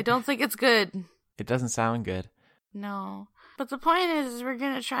 Okay. I don't think it's good. It doesn't sound good. No. But the point is we're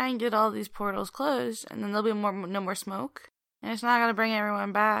going to try and get all these portals closed, and then there'll be no more smoke. And it's not going to bring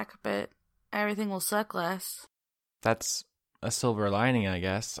everyone back, but everything will suck less. That's a silver lining, I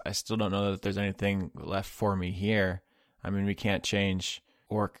guess. I still don't know that there's anything left for me here. I mean, we can't change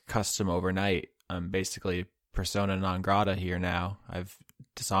orc custom overnight. I'm basically persona non grata here now. I've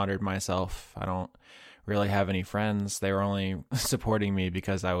dishonored myself. I don't really have any friends. They were only supporting me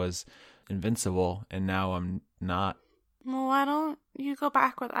because I was invincible, and now I'm not. Well, why don't you go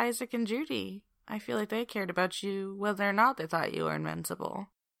back with Isaac and Judy? I feel like they cared about you whether or not they thought you were invincible.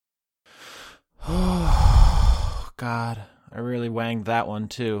 Oh, God. I really wanged that one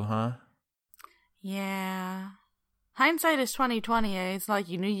too, huh? Yeah. Hindsight is 20/20, eh? It's not like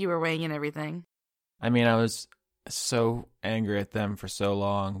you knew you were weighing in everything. I mean, I was so angry at them for so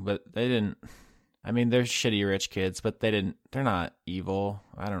long, but they didn't. I mean, they're shitty rich kids, but they're not evil.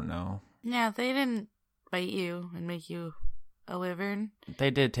 I don't know. Yeah, they didn't bite you and make you a wyvern.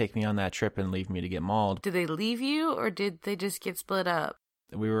 They did take me on that trip and leave me to get mauled. Did they leave you, or did they just get split up?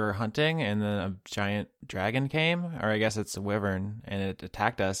 We were hunting, and then a giant dragon came, or I guess it's a wyvern, and it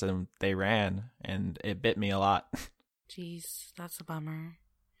attacked us, and they ran, and it bit me a lot. Jeez, that's a bummer.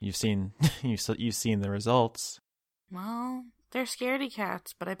 You've seen the results. Well, they're scaredy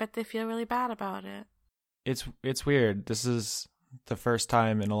cats, but I bet they feel really bad about it. It's weird. This is the first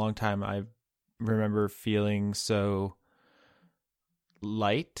time in a long time I remember feeling so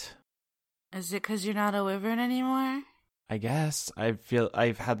light. Is it because you're not a wyvern anymore? I guess. I feel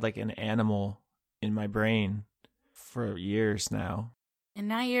I've had like an animal in my brain for years now. And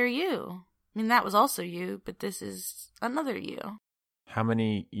now you're you. I mean, that was also you, but this is another you. How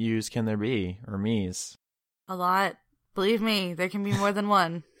many yous can there be, or me's? A lot. Believe me, there can be more than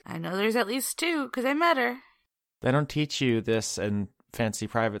one. I know there's at least two, because I met her. They don't teach you this in fancy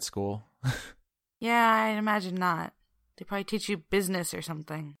private school. Yeah, I'd imagine not. They probably teach you business or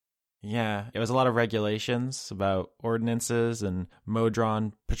something. Yeah, it was a lot of regulations about ordinances and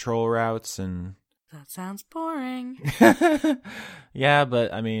Modron patrol routes and... That sounds boring. Yeah,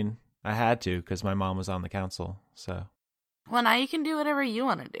 but I mean, I had to because my mom was on the council, so... Well, now you can do whatever you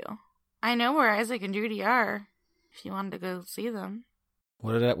want to do. I know where Isaac and Judy are, if you wanted to go see them.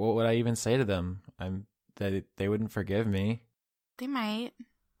 What would I even say to them? That they wouldn't forgive me. They might.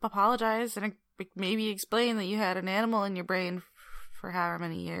 Apologize and maybe explain that you had an animal in your brain for however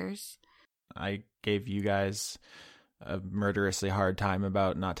many years. I gave you guys a murderously hard time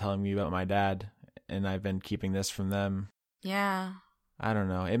about not telling me about my dad, and I've been keeping this from them. Yeah. I don't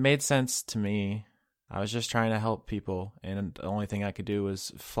know. It made sense to me. I was just trying to help people, and the only thing I could do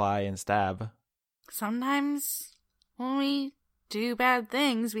was fly and stab. Sometimes when we do bad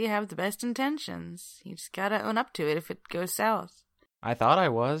things, we have the best intentions. You just gotta own up to it if it goes south. I thought I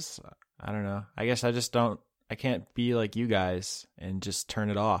was. I don't know. I guess I can't be like you guys and just turn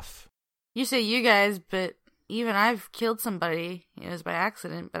it off. You say you guys, but even I've killed somebody. It was by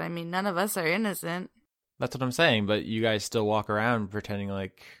accident, but I mean, none of us are innocent. That's what I'm saying, but you guys still walk around pretending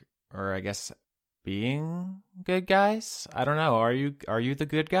like, or I guess being good guys? I don't know. Are you the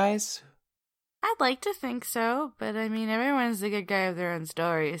good guys? I'd like to think so, but I mean, everyone's the good guy of their own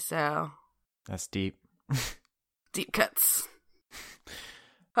story, so... That's deep. Deep cuts.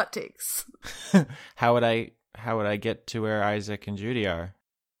 Hot takes. How would I get to where Isaac and Judy are?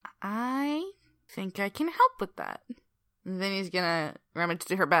 I think I can help with that. And then he's gonna rummage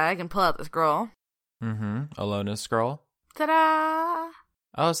through her bag and pull out the scroll. Alona's scroll. Ta-da!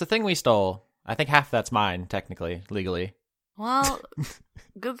 Oh, it's the thing we stole. I think half that's mine, technically, legally. Well,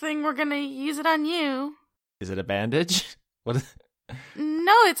 good thing we're gonna use it on you. Is it a bandage? What?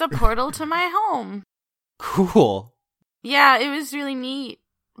 No, it's a portal to my home. Cool. Yeah, it was really neat,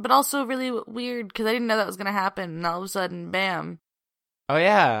 but also really weird because I didn't know that was gonna happen, and all of a sudden, bam. Oh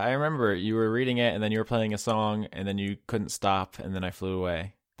yeah, I remember. You were reading it, and then you were playing a song, and then you couldn't stop, and then I flew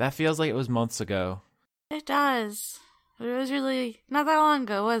away. That feels like it was months ago. It does. But it was really not that long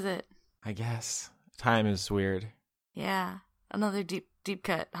ago, was it? I guess. Time is weird. Yeah. Another deep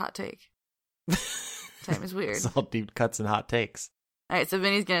cut hot take. Time is weird. It's all deep cuts and hot takes. Alright, so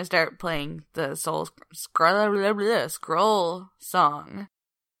Vinny's gonna start playing the scroll song.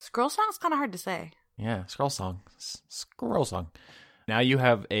 Scroll song's kinda hard to say. Yeah, scroll song. Scroll song. Now you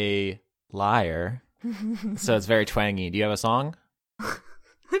have a lyre, so it's very twangy. Do you have a song? I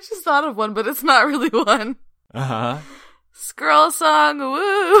just thought of one, but it's not really one. Uh-huh. Scroll song,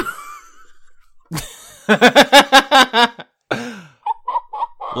 woo!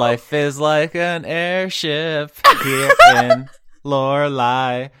 Life is like an airship here in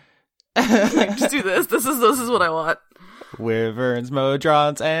Lorelei. Just do this. This is what I want. Wyverns,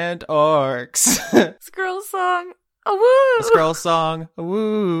 modrons, and orcs. Scroll song, a woo! A scroll song, a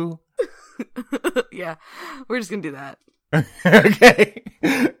woo. Yeah, we're just gonna do that. Okay.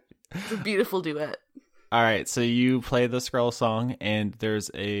 It's a beautiful duet. All right, so you play the scroll song, and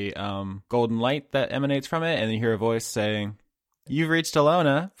there's a golden light that emanates from it, and you hear a voice saying, "You've reached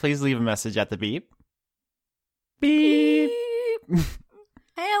Alona. Please leave a message at the beep." Beep.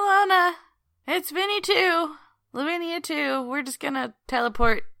 Hey, Alona. It's Vinny too. Lavinia too. We're just gonna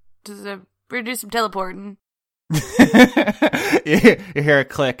teleport we're do some teleporting. You hear a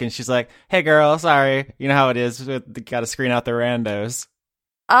click, and she's like, "Hey, girl, sorry. You know how it is. Got to screen out the randos."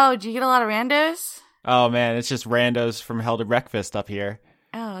 Oh, did you get a lot of randos? Oh, man, it's just randos from Hell to Breakfast up here.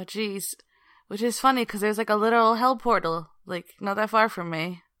 Oh, jeez. Which is funny, because there's like a little hell portal, like, not that far from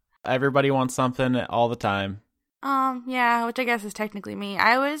me. Everybody wants something all the time. Yeah, which I guess is technically me.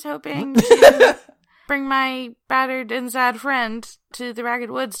 I was hoping to bring my battered and sad friend to the Ragged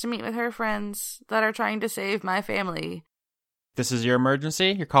Woods to meet with her friends that are trying to save my family. This is your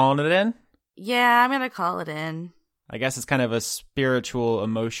emergency? You're calling it in? Yeah, I'm gonna call it in. I guess it's kind of a spiritual,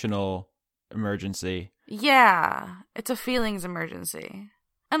 emotional emergency. Yeah, it's a feelings emergency.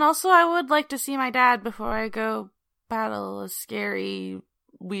 And also, I would like to see my dad before I go battle a scary,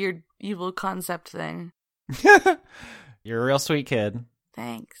 weird, evil concept thing. You're a real sweet kid.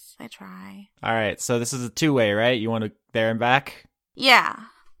 Thanks, I try. All right, so this is a two-way, right? You want to there and back? Yeah,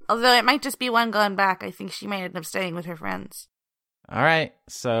 although it might just be one going back. I think she might end up staying with her friends. All right,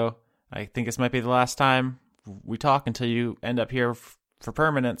 so I think this might be the last time we talk until you end up here for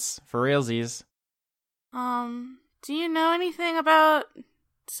permanence, for realsies. Do you know anything about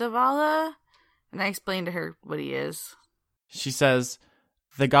Zavala? And I explained to her what he is. She says,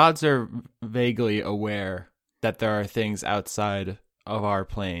 the gods are vaguely aware that there are things outside of our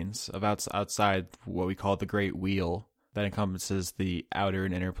planes, outside what we call the Great Wheel, that encompasses the outer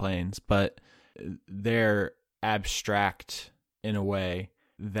and inner planes, but they're abstract in a way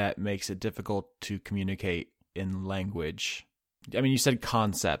that makes it difficult to communicate in language. I mean, you said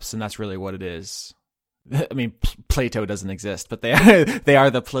concepts, and that's really what it is. I mean, Plato doesn't exist, but they are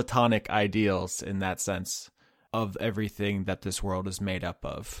the Platonic ideals in that sense of everything that this world is made up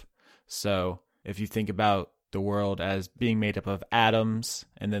of. So if you think about the world as being made up of atoms,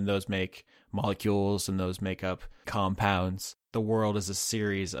 and then those make molecules, and those make up compounds, the world is a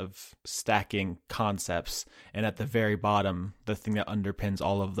series of stacking concepts, and at the very bottom, the thing that underpins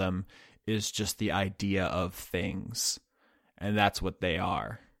all of them is just the idea of things. And that's what they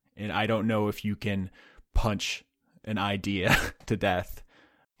are. And I don't know if you can punch an idea to death.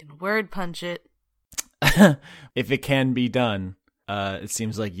 You can word punch it. If it can be done, it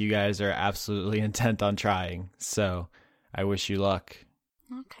seems like you guys are absolutely intent on trying. So I wish you luck.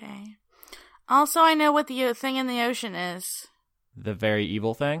 Okay. Also, I know what the thing in the ocean is. The very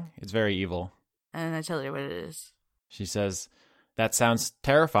evil thing? It's very evil. And I tell you what it is. She says, that sounds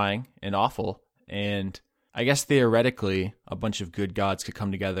terrifying and awful. And I guess theoretically, a bunch of good gods could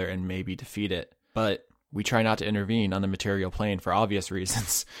come together and maybe defeat it. But we try not to intervene on the material plane for obvious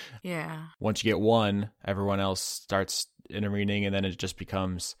reasons. Yeah. Once you get one, everyone else starts intervening, and then it just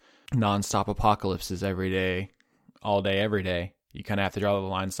becomes nonstop apocalypses every day, all day, every day. You kind of have to draw the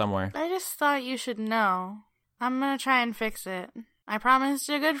line somewhere. I just thought you should know. I'm gonna try and fix it. I promised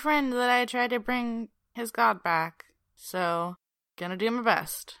a good friend that I'd try to bring his god back. So, gonna do my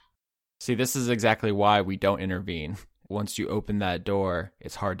best. See, this is exactly why we don't intervene. Once you open that door,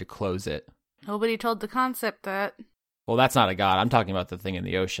 it's hard to close it. Nobody told the concept that. Well, that's not a god. I'm talking about the thing in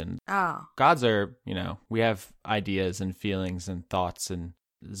the ocean. Oh. Gods are, we have ideas and feelings and thoughts, and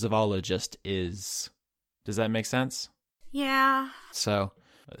Zavala just is. Does that make sense? Yeah. So,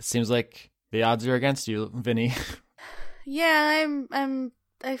 it seems like the odds are against you, Vinny. Yeah,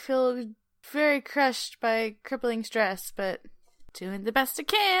 I feel very crushed by crippling stress, but doing the best I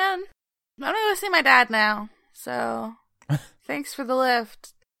can. I'm gonna go see my dad now, so thanks for the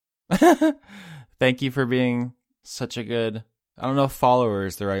lift. Thank you for being such a good, I don't know if follower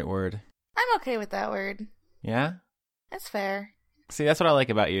is the right word. I'm okay with that word. Yeah? That's fair. See, that's what I like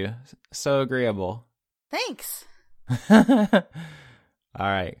about you. So agreeable. Thanks. All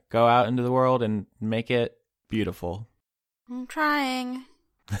right, go out into the world and make it beautiful. I'm trying.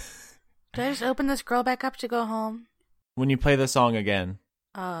 Do I just open this girl back up to go home? When you play the song again,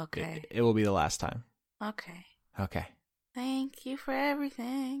 Oh, okay. it will be the last time. Okay. Okay. Thank you for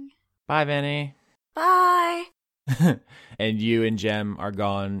everything. Bye, Vinny. Bye. And you and Jem are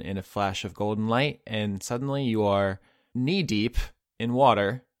gone in a flash of golden light, and suddenly you are knee-deep in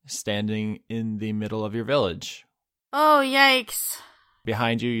water, standing in the middle of your village. Oh, yikes.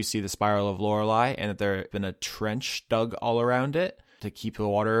 Behind you, you see the spiral of Lorelei, and that there has been a trench dug all around it to keep the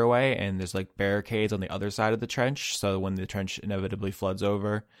water away, and there's like barricades on the other side of the trench, so when the trench inevitably floods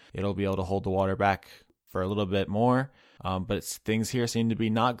over, it'll be able to hold the water back for a little bit more. But things here seem to be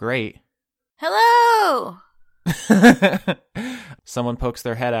not great. Hello! Someone pokes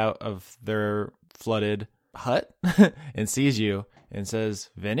their head out of their flooded hut and sees you and says,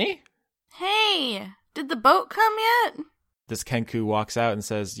 Vinny? Hey, did the boat come yet? This Kenku walks out and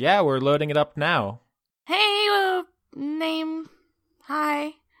says, yeah, we're loading it up now. Hey, name.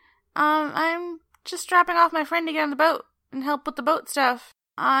 Hi. I'm just dropping off my friend to get on the boat and help with the boat stuff.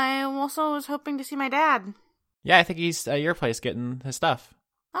 I also was hoping to see my dad. Yeah, I think he's at your place getting his stuff.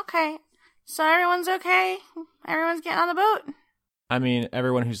 Okay. So everyone's okay? Everyone's getting on the boat? I mean,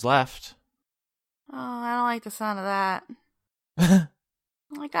 everyone who's left. Oh, I don't like the sound of that.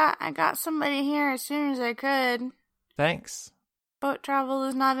 I got somebody here as soon as I could. Thanks. Boat travel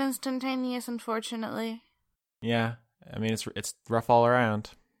is not instantaneous, unfortunately. Yeah, I mean, it's rough all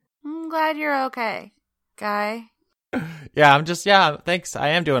around. I'm glad you're okay, guy. Yeah, thanks. I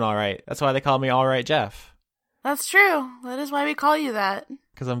am doing all right. That's why they call me All Right Jeff. That's true. That is why we call you that.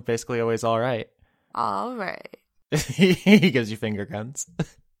 Because I'm basically always all right. All right. He gives you finger guns.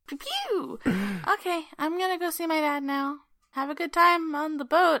 Pew! Okay, I'm gonna go see my dad now. Have a good time on the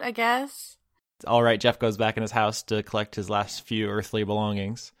boat, I guess. All right, Jeff goes back in his house to collect his last few earthly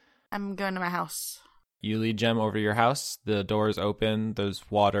belongings. I'm going to my house. You lead Jem over to your house. The door's open. There's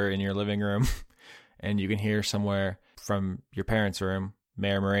water in your living room. And you can hear somewhere from your parents' room,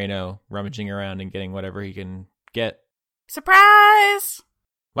 Mayor Moreno rummaging around and getting whatever he can get. Surprise!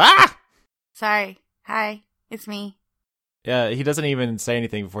 Ah! Sorry. Hi, it's me. Yeah, he doesn't even say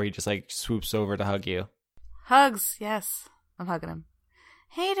anything before he just swoops over to hug you. Hugs, yes. I'm hugging him.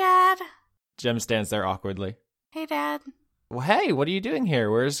 Hey, Dad. Jem stands there awkwardly. Hey, Dad. Well, hey, what are you doing here?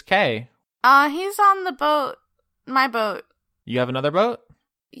 Where's Kay? He's on the boat. My boat. You have another boat?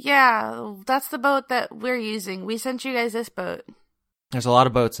 Yeah, that's the boat that we're using. We sent you guys this boat. There's a lot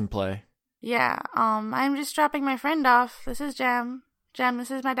of boats in play. Yeah, I'm just dropping my friend off. This is Jem. Jem,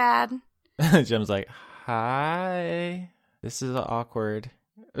 this is my dad. Jem's like, hi. This is awkward.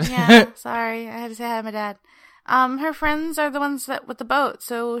 Yeah, sorry. I had to say hi to my dad. Her friends are the ones that with the boat,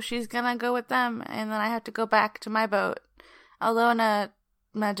 so she's gonna go with them, and then I have to go back to my boat. Alona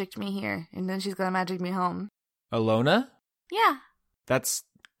magicked me here, and then she's gonna magic me home. Alona? Yeah. That's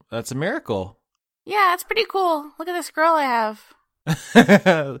a miracle. Yeah, it's pretty cool. Look at this scroll I have.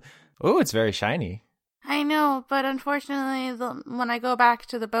 Oh, it's very shiny. I know, but unfortunately, when I go back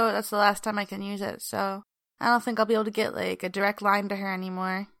to the boat, that's the last time I can use it, so I don't think I'll be able to get, like, a direct line to her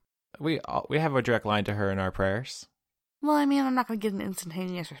anymore. We have a direct line to her in our prayers. Well, I mean, I'm not going to get an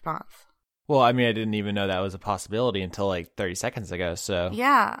instantaneous response. Well, I mean, I didn't even know that was a possibility until, like, 30 seconds ago, so...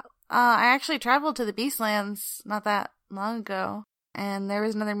 Yeah, I actually traveled to the Beastlands not that long ago, and there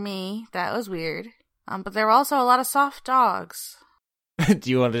was another me. That was weird. But there were also a lot of soft dogs.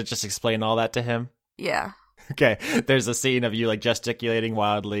 Do you want to just explain all that to him? Yeah. Okay, there's a scene of you, like, gesticulating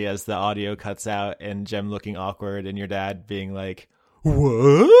wildly as the audio cuts out, and Jem looking awkward, and your dad being like,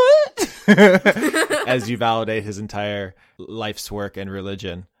 what? As you validate his entire life's work and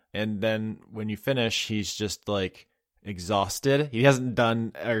religion. And then when you finish, he's just, like, exhausted. He hasn't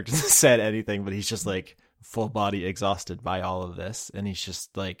done or said anything, but he's just, like, full body exhausted by all of this. And he's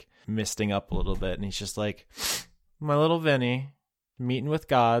just, like, misting up a little bit. And he's just like, my little Vinny, meeting with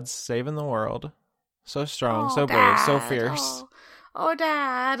gods, saving the world. So strong, so brave, so fierce. Oh,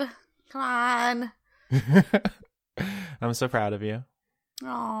 Dad. Come on. I'm so proud of you.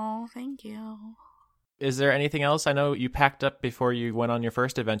 Oh, thank you. Is there anything else? I know you packed up before you went on your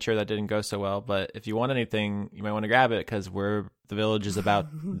first adventure that didn't go so well, but if you want anything, you might want to grab it because the village is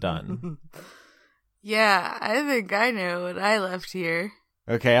about done. Yeah, I think I know what I left here.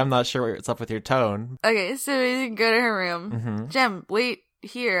 Okay, I'm not sure what's up with your tone. Okay, so we can go to her room. Mm-hmm. Jem, wait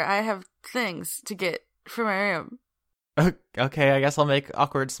here. I have things to get for my room. Okay, I guess I'll make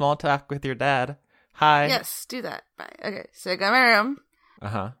awkward small talk with your dad. Hi. Yes, do that. Bye. Okay, so I got my room.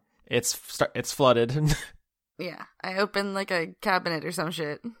 Uh-huh. It's flooded. Yeah, I opened like a cabinet or some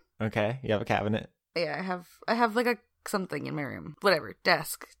shit. Okay, you have a cabinet. Yeah, I have like a something in my room. Whatever.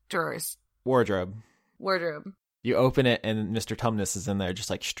 Desk, drawers, Wardrobe. You open it and Mr. Tumnus is in there just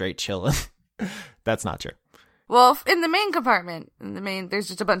like straight chilling. That's not true. Well, in the main compartment, there's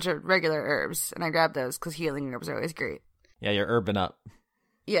just a bunch of regular herbs, and I grabbed those because healing herbs are always great. Yeah, you're urban up.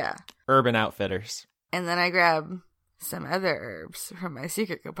 Yeah. Urban Outfitters. And then I grab some other herbs from my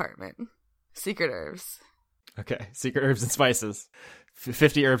secret compartment. Secret herbs. Okay, secret herbs and spices.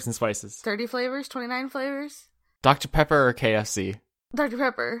 50 herbs and spices. 30 flavors? 29 flavors? Dr. Pepper or KFC? Dr.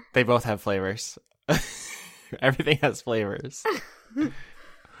 Pepper. They both have flavors. Everything has flavors.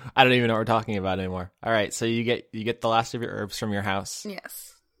 I don't even know what we're talking about anymore. All right, so you get the last of your herbs from your house.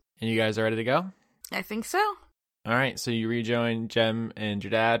 Yes. And you guys are ready to go? I think so. All right, so you rejoin Jem and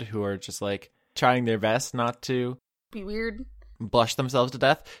your dad, who are just like trying their best not to be weird, blush themselves to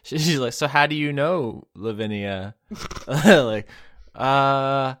death. She's like, so how do you know Lavinia? Like,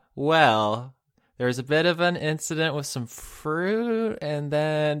 well, there was a bit of an incident with some fruit, and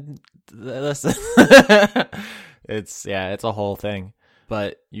then listen, it's a whole thing.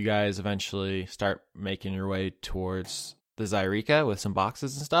 But you guys eventually start making your way towards the Zyreka with some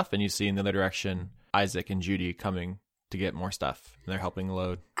boxes and stuff, and you see in the other direction Isaac and Judy coming to get more stuff, and they're helping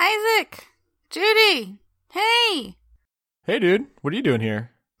load. Isaac! Judy! Hey! Hey, dude, what are you doing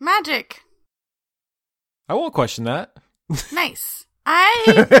here? Magic! I won't question that. Nice.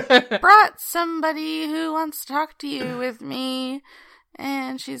 I brought somebody who wants to talk to you with me,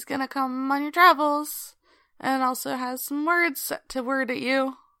 and she's gonna come on your travels. And also has some words to word at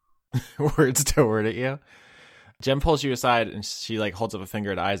you. Words to word at you? Jem pulls you aside and she like holds up a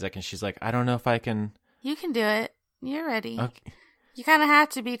finger to Isaac and she's like, I don't know if I can... You can do it. You're ready. Okay. You kind of have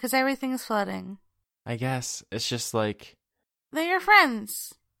to be because everything's flooding. I guess. It's just like... They're your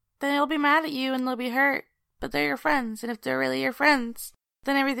friends. Then they'll be mad at you and they'll be hurt. But they're your friends. And if they're really your friends,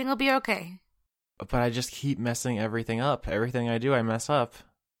 then everything will be okay. But I just keep messing everything up. Everything I do, I mess up.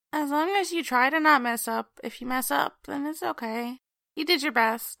 As long as you try to not mess up, if you mess up, then it's okay. You did your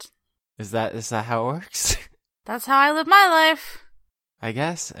best. Is that how it works? That's how I live my life. I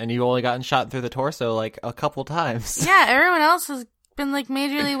guess. And you've only gotten shot through the torso like a couple times. Yeah, everyone else has been like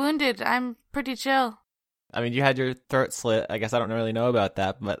majorly wounded. I'm pretty chill. I mean, you had your throat slit. I guess I don't really know about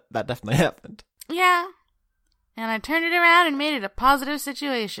that, but that definitely happened. Yeah. And I turned it around and made it a positive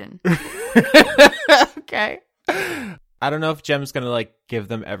situation. Okay. I don't know if Jem's going to, like, give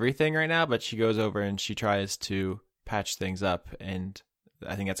them everything right now, but she goes over and she tries to patch things up, and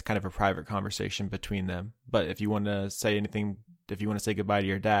I think that's kind of a private conversation between them. But if you want to say anything, if you want to say goodbye to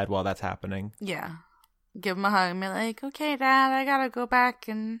your dad while that's happening. Yeah. Give him a hug and be like, okay, Dad, I gotta go back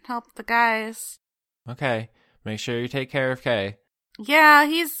and help the guys. Okay. Make sure you take care of Kay. Yeah,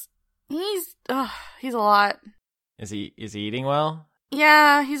 he's a lot. Is he eating well?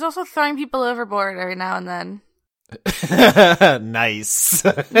 Yeah, he's also throwing people overboard every now and then. Nice.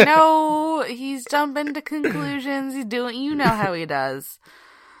 No, he's jumping to conclusions. He's doing, you know how he does.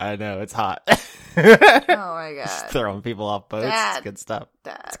 I know, it's hot. Oh my god. Just throwing people off boats. Dad. It's good stuff.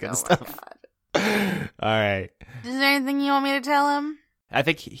 Dad, It's good oh stuff. my god. All right. Is there anything you want me to tell him? I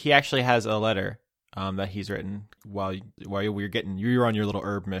think he actually has a letter that he's written while you were on your little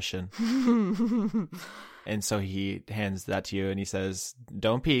herb mission. And so he hands that to you and he says,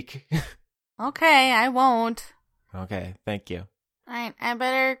 "Don't peek." Okay, I won't. Okay, thank you. Alright, I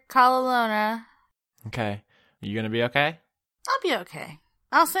better call Alona. Okay. You gonna be okay? I'll be okay.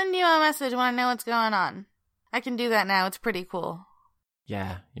 I'll send you a message when I know what's going on. I can do that now. It's pretty cool.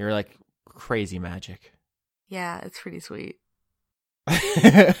 Yeah, you're like crazy magic. Yeah, it's pretty sweet.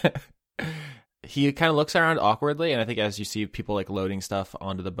 He kind of looks around awkwardly, and I think as you see people like loading stuff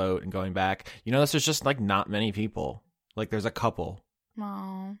onto the boat and going back, you notice there's just like not many people. Like there's a couple.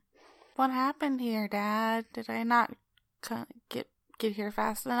 Oh, what happened here, Dad? Did I not get here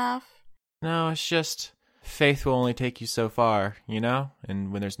fast enough? No, it's just faith will only take you so far, you know?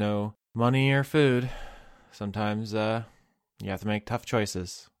 And when there's no money or food, sometimes you have to make tough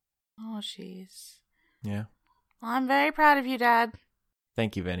choices. Oh, jeez. Yeah. Well, I'm very proud of you, Dad.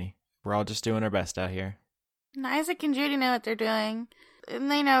 Thank you, Vinny. We're all just doing our best out here. And Isaac and Judy know what they're doing.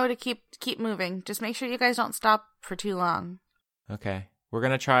 And they know to keep moving. Just make sure you guys don't stop for too long. Okay. We're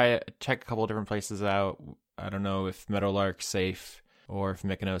going to check a couple different places out. I don't know if Meadowlark's safe or if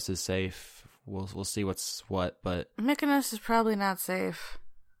Mykonos is safe. We'll see what's what, but... Mykonos is probably not safe.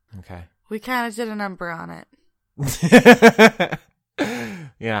 Okay. We kind of did a number on it.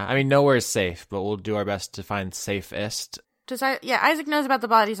 Yeah, I mean, nowhere is safe, but we'll do our best to find safest. Isaac knows about the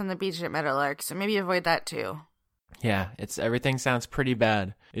bodies on the beach at Meadowlark, so maybe avoid that too. Yeah, everything sounds pretty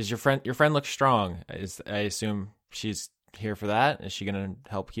bad. Is your friend looks strong? I assume she's here for that? Is she gonna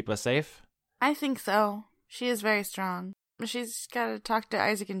help keep us safe? I think so. She is very strong. She's got to talk to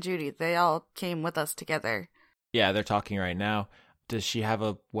Isaac and Judy. They all came with us together. Yeah, they're talking right now. Does she have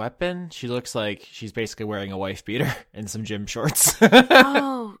a weapon? She looks like she's basically wearing a wife beater and some gym shorts.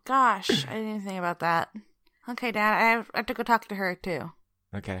 Oh, gosh. I didn't even think about that. Okay, Dad, I have to go talk to her, too.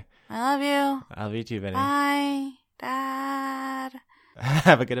 Okay. I love you. I love you too, Vinny. Bye, Dad.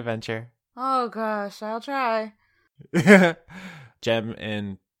 Have a good adventure. Oh, gosh, I'll try. Jem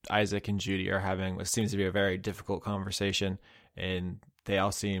and Isaac and Judy are having what seems to be a very difficult conversation, and they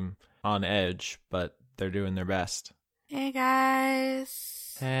all seem on edge, but they're doing their best. Hey,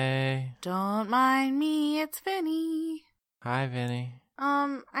 guys. Hey. Don't mind me, it's Vinny. Hi, Vinny.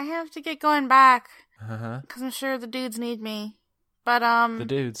 I have to get going back. Uh-huh. Because I'm sure the dudes need me. But, The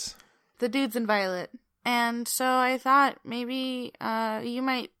dudes. The dudes and Violet. And so I thought maybe, you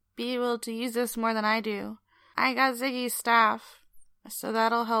might be able to use this more than I do. I got Ziggy's staff, so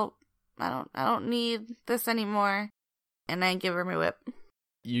that'll help. I don't need this anymore. And I give her my whip.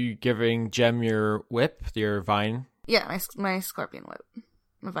 You giving Jem your whip, your vine? Yeah, my scorpion whip.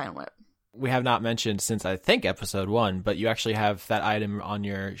 My vine whip. We have not mentioned since I think episode 1, but you actually have that item on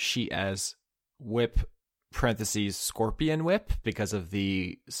your sheet as whip parentheses scorpion whip because of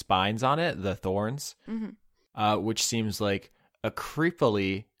the spines on it, the thorns, which seems like a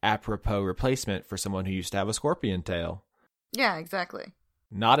creepily apropos replacement for someone who used to have a scorpion tail. Yeah, exactly.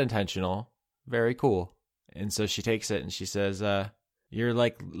 Not intentional. Very cool. And so she takes it and she says, you're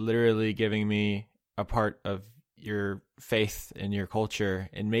like literally giving me a part of your faith and your culture,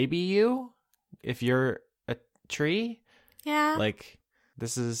 and maybe you, if you're a tree. Yeah. Like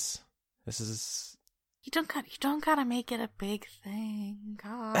this is You don't gotta make it a big thing.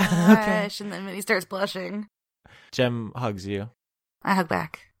 Gosh. Okay. And then he starts blushing. Jem hugs you. I hug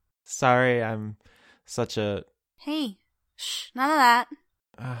back. Sorry, I'm such a... Hey, shh, none of that.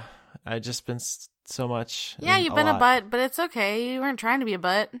 I just been so much... Yeah, you've been lot. a butt, but it's okay. You weren't trying to be a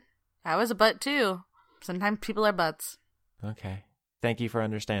butt. I was a butt too. Sometimes people are butts. Okay. Thank you for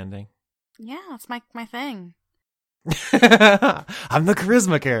understanding. Yeah, that's my thing. I'm the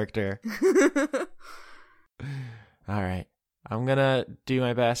charisma character. All right. I'm gonna do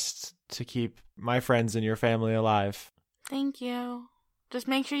my best to keep my friends and your family alive. Thank you. Just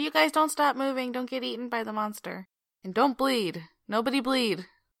make sure you guys don't stop moving. Don't get eaten by the monster. And don't bleed. Nobody bleed.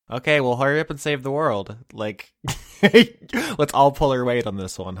 Okay, well, hurry up and save the world. Like, let's all pull our weight on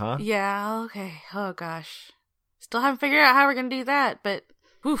this one, huh? Yeah, okay. Oh, gosh. Still haven't figured out how we're gonna do that, but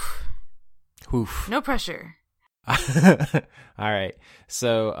oof, Oof. no pressure. All right.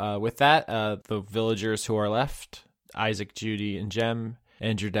 So with that, the villagers who are left, Isaac, Judy, and Jem,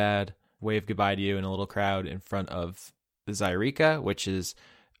 and your dad, wave goodbye to you in a little crowd in front of the Zyreka, which is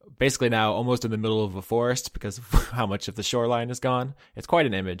basically now almost in the middle of a forest because of how much of the shoreline is gone. It's quite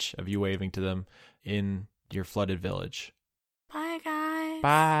an image of you waving to them in your flooded village. Bye, guys.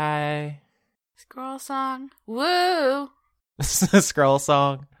 Bye. Scroll song. Woo! Scroll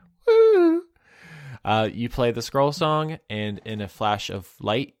song. Woo! You play the scroll song, and in a flash of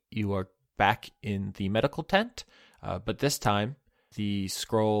light, you are back in the medical tent. But this time, the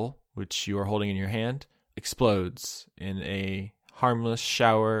scroll, which you are holding in your hand, explodes in a harmless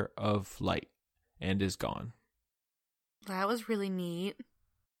shower of light and is gone. That was really neat.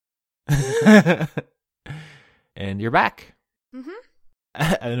 And you're back. Mm-hmm.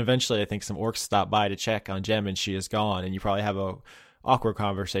 And eventually, I think some orcs stop by to check on Jem, and she is gone. And you probably have a awkward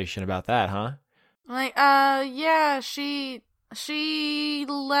conversation about that, huh? Like, yeah, she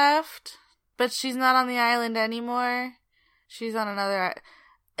left, but she's not on the island anymore. She's on another.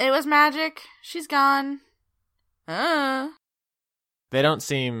 It was magic. She's gone. They don't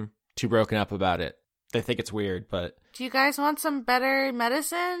seem too broken up about it. They think it's weird, but Do you guys want some better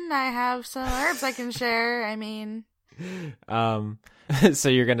medicine? I have some herbs I can share. I mean, so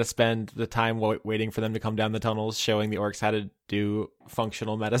you're going to spend the time waiting for them to come down the tunnels, showing the orcs how to do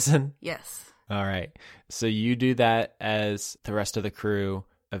functional medicine? yes. All right. So you do that as the rest of the crew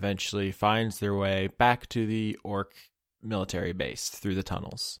eventually finds their way back to the orc military base through the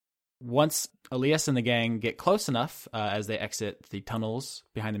tunnels. Once Elias and the gang get close enough, as they exit the tunnels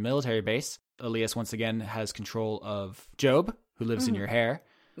behind the military base, Elias once again has control of Job, who lives in your hair,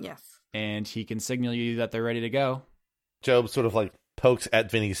 Yes. and he can signal you that they're ready to go. Job sort of like pokes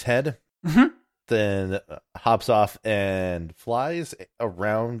at Vinny's head, then hops off and flies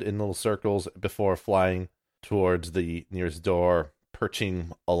around in little circles before flying towards the nearest door,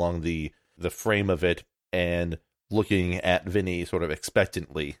 perching along the frame of it and looking at Vinny sort of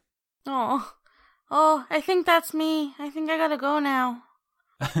expectantly. Oh, I think that's me. I think I gotta go now.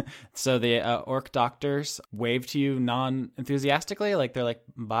 So the orc doctors wave to you non-enthusiastically, like they're like,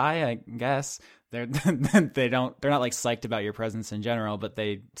 bye, I guess. They're they're not like psyched about your presence in general, but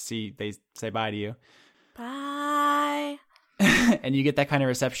they say bye to you. Bye. And you get that kind of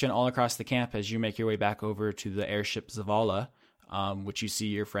reception all across the camp as you make your way back over to the airship Zavala, which you see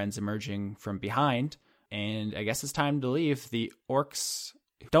your friends emerging from behind. And I guess it's time to leave. The orcs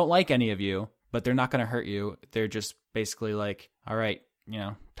don't like any of you, but they're not going to hurt you. They're just basically like, all right,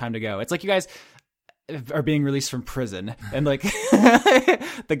 time to go. It's like you guys are being released from prison, and like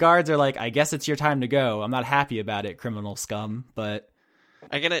the guards are like, I guess it's your time to go. I'm not happy about it, criminal scum, but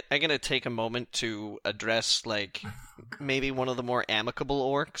I'm gonna take a moment to address like maybe one of the more amicable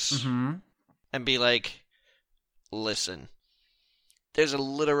orcs and be like, listen, there's a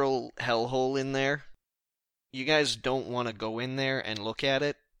literal hellhole in there. You guys don't want to go in there and look at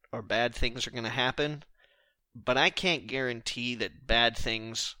it, or bad things are gonna happen. But I can't guarantee that bad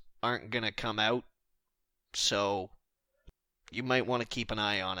things aren't gonna come out. So you might want to keep an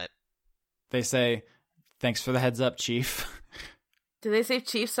eye on it. They say, thanks for the heads up, Chief. Do they say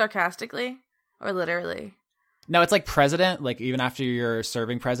chief sarcastically or literally? No, it's like president. Like even after you're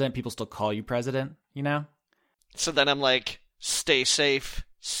serving president, people still call you president, So then I'm like, stay safe,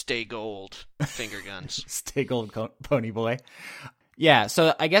 stay gold, finger guns. Stay gold, pony boy. Yeah,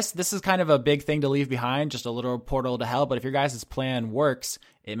 so I guess this is kind of a big thing to leave behind, just a little portal to hell. But if your guys' plan works,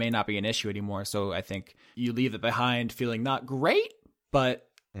 it may not be an issue anymore. So I think you leave it behind feeling not great, but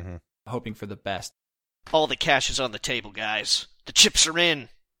hoping for the best. All the cash is on the table, guys. The chips are in.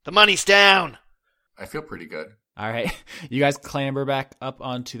 The money's down. I feel pretty good. All right. You guys clamber back up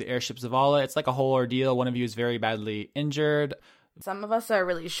onto the airship Zavala. It's like a whole ordeal. One of you is very badly injured. Some of us are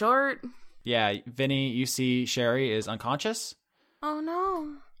really short. Yeah, Vinny, you see Sherry is unconscious. Oh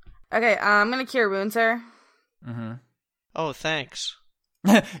no. Okay, I'm gonna cure wounds her. Oh, thanks.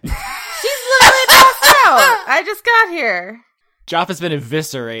 She's literally passed out. I just got here. Joff has been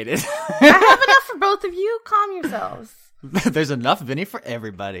eviscerated. I have enough for both of you. Calm yourselves. There's enough Vinny for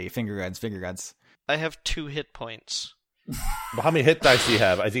everybody. Finger guns. I have 2 hit points. But how many hit dice do you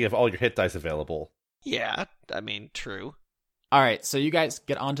have? I think you have all your hit dice available. Yeah, I mean, true. All right, so you guys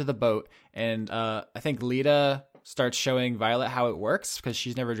get onto the boat, and I think Lita starts showing Violet how it works, because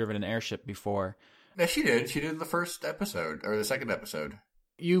she's never driven an airship before. No, she did. She did in the first episode, or the second episode.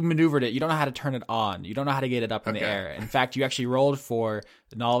 You maneuvered it. You don't know how to turn it on. You don't know how to get it up in the air. In fact, you actually rolled for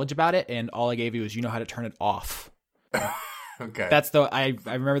knowledge about it, and all I gave you is you know how to turn it off. Okay. I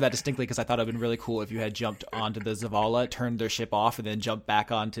remember that distinctly because I thought it would have been really cool if you had jumped onto the Zavala, turned their ship off, and then jumped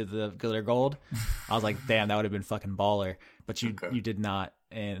back onto the Glitter Gold. I was like, damn, that would have been fucking baller. But you did not,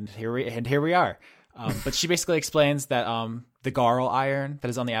 and here we are. But she basically explains that the Garl iron that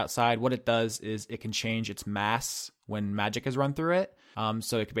is on the outside, what it does is it can change its mass when magic is run through it.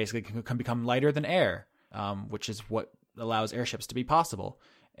 So it can become lighter than air, which is what allows airships to be possible.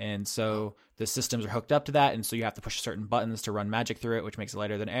 And so the systems are hooked up to that, and so you have to push certain buttons to run magic through it, which makes it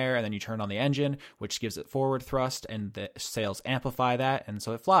lighter than air, and then you turn on the engine, which gives it forward thrust, and the sails amplify that, and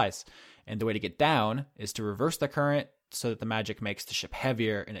so it flies. And the way to get down is to reverse the current so that the magic makes the ship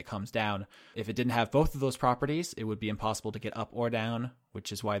heavier and it comes down. If it didn't have both of those properties, it would be impossible to get up or down,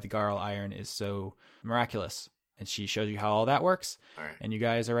 which is why the Garl iron is so miraculous. And she shows you how all that works, All right. and you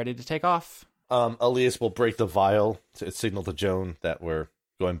guys are ready to take off. Elias will break the vial to signal to Joan that we're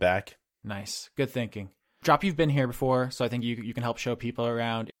going back. Nice. Good thinking. Drop, you've been here before, so I think you can help show people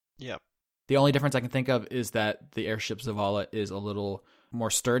around. Yep. The only difference I can think of is that the airship Zavala is a little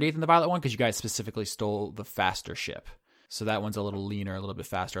more sturdy than the Violet one because you guys specifically stole the faster ship. So that one's a little leaner, a little bit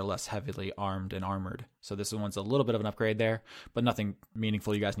faster, less heavily armed and armored. So this one's a little bit of an upgrade there, but nothing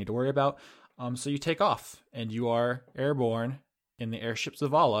meaningful you guys need to worry about. So you take off, and you are airborne in the airship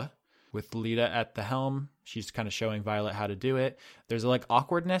Zavala with Lita at the helm. She's kind of showing Violet how to do it. There's like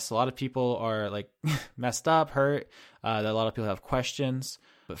awkwardness. A lot of people are like messed up, hurt. A lot of people have questions.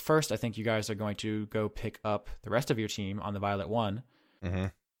 But first, I think you guys are going to go pick up the rest of your team on the Violet one. Mm-hmm.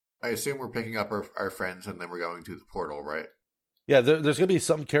 I assume we're picking up our friends and then we're going to the portal, right? Yeah, there's going to be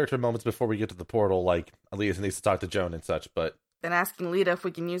some character moments before we get to the portal, like Elias needs to talk to Joan and such, but... Then asking Lita if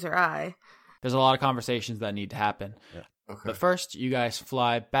we can use her eye. There's a lot of conversations that need to happen. Yeah. Okay. But first, you guys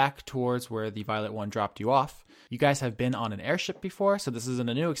fly back towards where the Violet one dropped you off. You guys have been on an airship before, so this isn't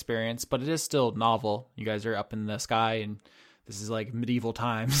a new experience, but it is still novel. You guys are up in the sky, and this is like medieval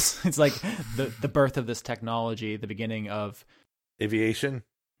times. It's like the birth of this technology, the beginning of... Aviation?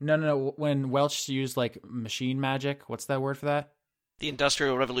 No. When Welch used like machine magic, what's that word for that? The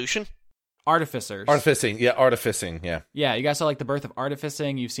Industrial Revolution? Artificers. Artificing, yeah. Yeah, you guys saw like the birth of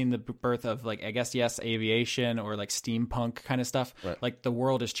artificing. You've seen the birth of like, I guess, yes, aviation or like steampunk kind of stuff. Right. Like the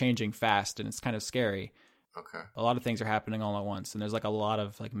world is changing fast and it's kind of scary. Okay. A lot of things are happening all at once, and there's like a lot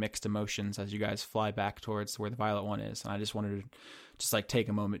of like mixed emotions as you guys fly back towards where the Violet one is. And I just wanted to just like take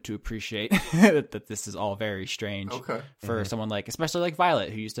a moment to appreciate that this is all very strange for someone like, especially like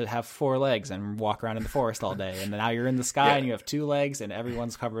Violet, who used to have 4 legs and walk around in the forest all day, and now you're in the sky and you have 2 legs and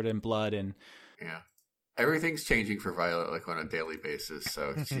everyone's covered in blood. And yeah, everything's changing for Violet like on a daily basis.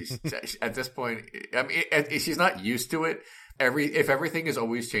 So she's at this point, I mean, she's not used to it. If everything is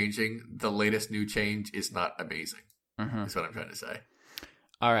always changing, the latest new change is not amazing. That's what I'm trying to say.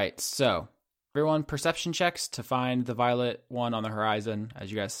 All right, so everyone perception checks to find the Violet one on the horizon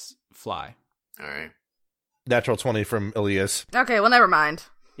as you guys fly. All right. Natural 20 from Elias. Okay, well, never mind.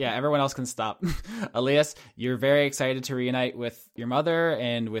 Yeah, everyone else can stop. Elias, you're very excited to reunite with your mother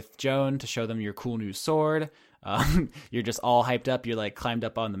and with Joan to show them your cool new sword. You're just all hyped up. You're like climbed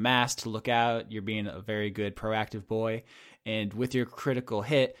up on the mast to look out. You're being a very good proactive boy. And with your critical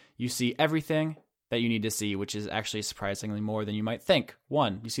hit, you see everything that you need to see, which is actually surprisingly more than you might think.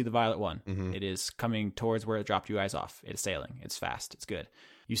 1, you see the Violet one. Mm-hmm. It is coming towards where it dropped you guys off. It's sailing. It's fast. It's good.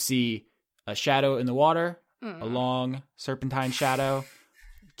 You see a shadow in the water, a long serpentine shadow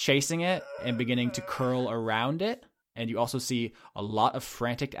chasing it and beginning to curl around it. And you also see a lot of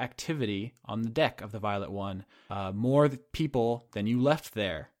frantic activity on the deck of the Violet one. More people than you left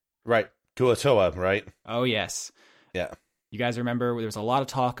there. Right. Kuatoa, right? Oh, yes. Yeah. You guys remember there was a lot of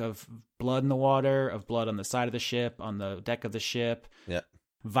talk of blood in the water, of blood on the side of the ship, on the deck of the ship. Yeah.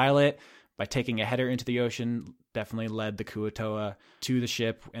 Violet, by taking a header into the ocean, definitely led the Kuatoa to the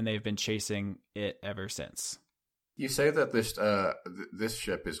ship, and they've been chasing it ever since. You say that this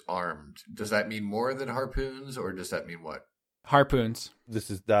ship is armed. Does that mean more than harpoons, or does that mean what? Harpoons.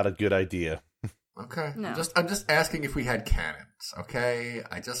 This is not a good idea. Okay. No. I'm just asking if we had cannons, okay?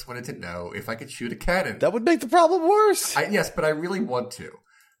 I just wanted to know if I could shoot a cannon. That would make the problem worse. Yes, but I really want to.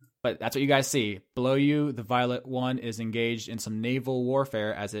 But that's what you guys see. Below you, the Violet one is engaged in some naval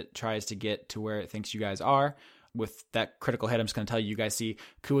warfare as it tries to get to where it thinks you guys are. With that critical hit, I'm just going to tell you, you guys see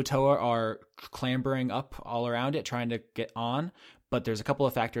Kuatoa are clambering up all around it, trying to get on. But there's a couple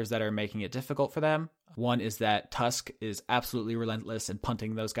of factors that are making it difficult for them. One is that Tusk is absolutely relentless in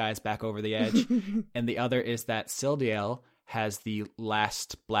punting those guys back over the edge. And the other is that Sildiel has the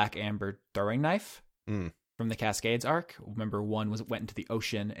last black amber throwing knife. For from the Cascades arc. Remember, one went into the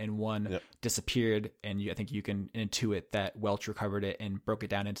ocean and one disappeared, and I think you can intuit that Welch recovered it and broke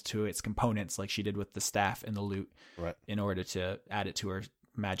it down into its components like she did with the staff and the loot in order to add it to her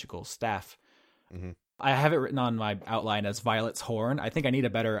magical staff. Mm-hmm. I have it written on my outline as Violet's Horn. I think I need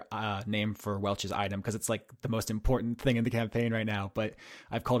a better name for Welch's item because it's like the most important thing in the campaign right now, but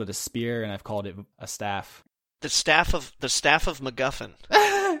I've called it a spear and I've called it a staff. The staff of MacGuffin.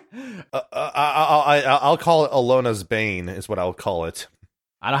 I'll call it Alona's Bane is what I'll call it.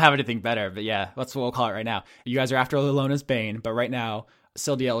 I don't have anything better, but yeah, that's what we'll call it right now. You guys are after Alona's Bane, but right now,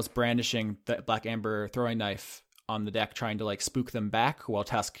 Sildiel is brandishing the Black Amber throwing knife on the deck, trying to like spook them back while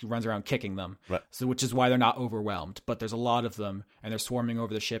Tusk runs around kicking them. Right. So, which is why they're not overwhelmed, but there's a lot of them and they're swarming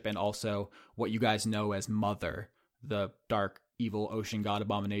over the ship. And also what you guys know as Mother, the dark, evil ocean god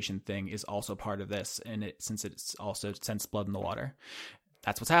abomination thing, is also part of this. And since it's also sensed blood in the water,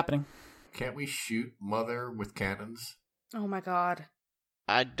 that's what's happening. Can't we shoot Mother with cannons? Oh my god.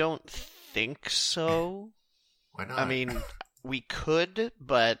 I don't think so. Why not? I mean, we could,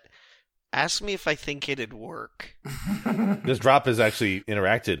 but ask me if I think it'd work. This drop has actually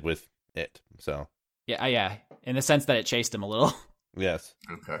interacted with it, so. Yeah, in the sense that it chased him a little. Yes.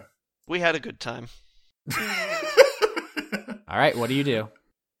 Okay. We had a good time. All right, what do you do?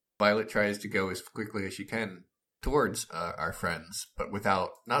 Violet tries to go as quickly as she can towards our friends, but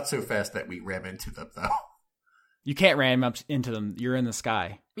not so fast that we ram into them, though. You can't ram up into them. You're in the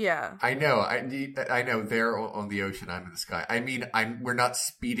sky. Yeah. I know. I know. They're on the ocean. I'm in the sky. I mean, we're not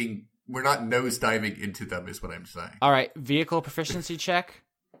speeding. We're not nosediving into them, is what I'm saying. All right, vehicle proficiency check.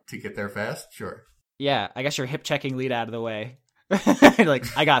 To get there fast? Sure. Yeah, I guess you're hip checking lead out of the way. Like,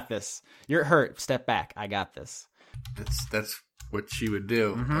 I got this. You're hurt. Step back. I got this. That's what she would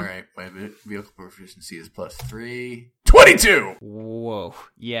do. Mm-hmm. All right, my vehicle proficiency is +3. 22! Whoa.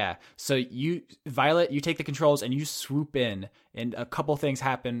 Yeah. So Violet, you take the controls and you swoop in, and a couple things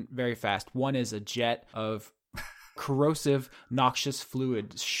happen very fast. One is a jet of corrosive, noxious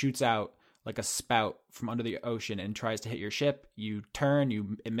fluid shoots out like a spout from under the ocean and tries to hit your ship. You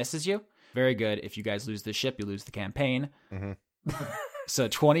turn, it misses you. Very good. If you guys lose the ship, you lose the campaign. Mm-hmm. So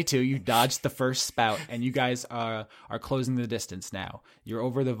 22, you dodged the first spout, and you guys are closing the distance now. You're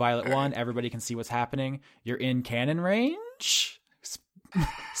over the Violet one. Everybody can see what's happening. You're in cannon range,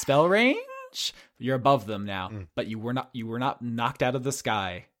 spell range. You're above them now, but you were not knocked out of the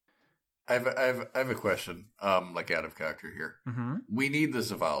sky. I have a question, like out of character here. Mm-hmm. We need the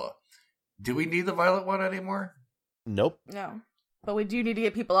Zavala. Do we need the Violet one anymore? Nope. No. But we do need to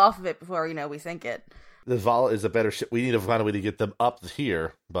get people off of it before, we sink it. The Zavala is a better ship. We need to find a way to get them up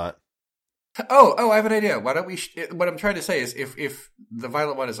here, but... Oh, I have an idea. Why don't we... what I'm trying to say is, if the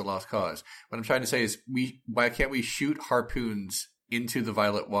Violet one is a lost cause, what I'm trying to say is, why can't we shoot harpoons into the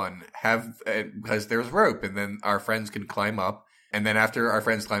Violet one, because there's rope, and then our friends can climb up, and then after our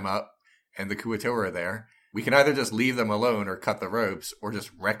friends climb up, and the Kuo-toa are there, we can either just leave them alone or cut the ropes, or just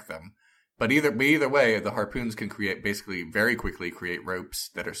wreck them. But either way, the harpoons can very quickly create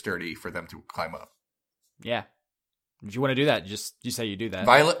ropes that are sturdy for them to climb up. Yeah. If you want to do that, you say you do that.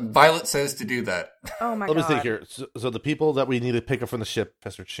 Violet says to do that. Oh my god. Let me think here. So the people that we need to pick up from the ship,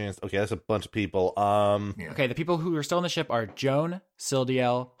 Professor Chance. Okay, that's a bunch of people. Yeah. Okay, the people who are still on the ship are Joan,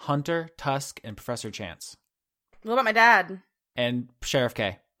 Sildiel, Hunter, Tusk, and Professor Chance. What about my dad? And Sheriff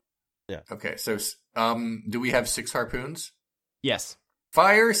K. Yeah. Okay, so do we have 6 harpoons? Yes.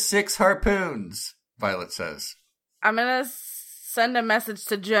 Fire 6 harpoons, Violet says. I'm gonna send a message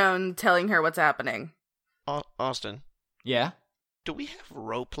to Joan telling her what's happening. Austin. Yeah? Do we have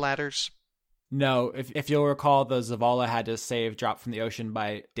rope ladders? No, if you'll recall, the Zavala had to save Drop from the Ocean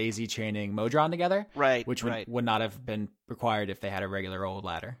by daisy chaining Modron together. Right, which would not have been required if they had a regular old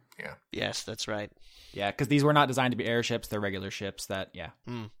ladder. Yeah. Yes, that's right. Yeah, because these were not designed to be airships. They're regular ships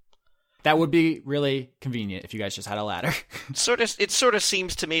That would be really convenient if you guys just had a ladder. It sort of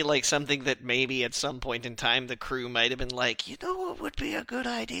seems to me like something that maybe at some point in time the crew might have been like, what would be a good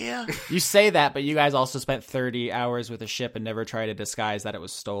idea? You say that, but you guys also spent 30 hours with a ship and never tried to disguise that it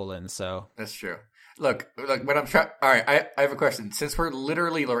was stolen, so... That's true. Look, when I'm trying... All right, I have a question. Since we're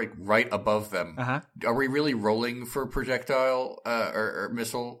literally like right above them, are we really rolling for projectile or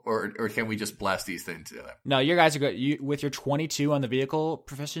missile, or can we just blast these things to them? No, you guys are good. With your 22 on the vehicle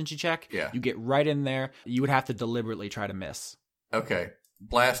proficiency check, you get right in there. You would have to deliberately try to miss. Okay.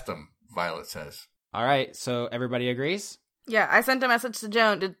 Blast them, Violet says. All right, so everybody agrees? Yeah, I sent a message to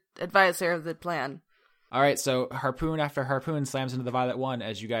Joan to advise her of the plan. All right, so harpoon after harpoon slams into the Violet one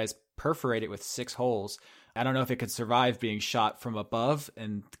as you guys perforate it with 6 holes. I don't know if it could survive being shot from above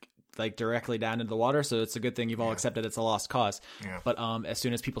and like directly down into the water, so it's a good thing you've all accepted it's a lost cause. Yeah. But as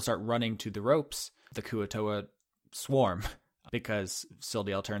soon as people start running to the ropes, the Kuo-toa swarm because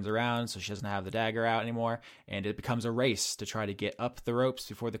Sildiel turns around, so she doesn't have the dagger out anymore, and it becomes a race to try to get up the ropes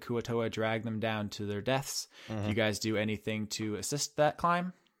before the Kuo-toa drag them down to their deaths. Do you guys do anything to assist that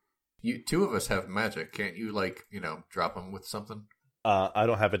climb? Two of us have magic. Can't you, like, drop them with something? I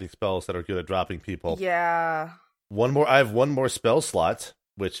don't have any spells that are good at dropping people. Yeah. I have one more spell slot,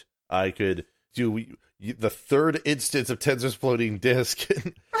 which I could do the third instance of Tenzer's floating disc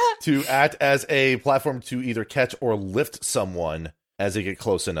to act as a platform to either catch or lift someone as they get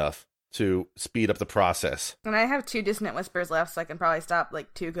close enough to speed up the process. And I have 2 Dissonant Whispers left, so I can probably stop,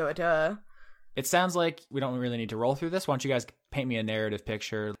 like, 2 Kuo-toa. It sounds like we don't really need to roll through this. Why don't you guys paint me a narrative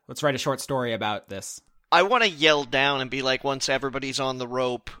picture? Let's write a short story about this. I want to yell down and be like, once everybody's on the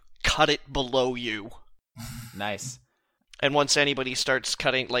rope, cut it below you. Nice. And once anybody starts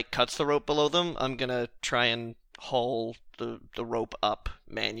cuts the rope below them, I'm going to try and haul the rope up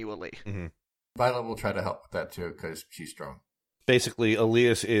manually. Mm-hmm. Violet will try to help with that, too, because she's strong. Basically,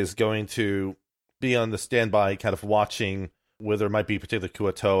 Elias is going to be on the standby, kind of watching where there might be particular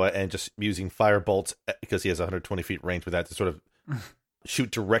Kuo-toa and just using fire bolts, because he has 120 feet range with that, to sort of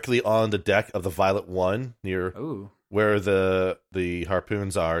shoot directly on the deck of the Violet One near where the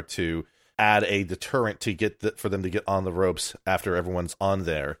harpoons are, to add a deterrent to for them to get on the ropes after everyone's on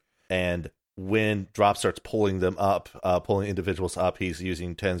there. And when Drop starts pulling them up, pulling individuals up, he's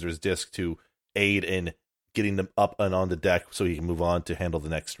using Tenzer's disc to aid in getting them up and on the deck so he can move on to handle the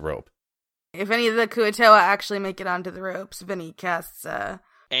next rope. If any of the Kuo-toa actually make it onto the ropes, Vinny casts,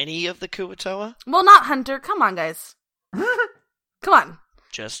 Any of the Kuo-toa? Well, not Hunter. Come on, guys. Come on.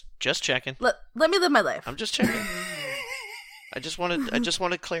 Just checking. Let me live my life. I'm just checking. I just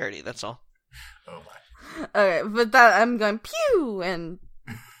wanted clarity, that's all. Oh my. Okay, but that I'm going pew and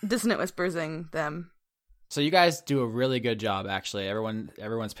Dissonant Whispersing them. So you guys do a really good job, actually.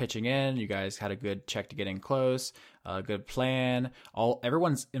 Everyone's pitching in. You guys had a good check to get in close, a good plan.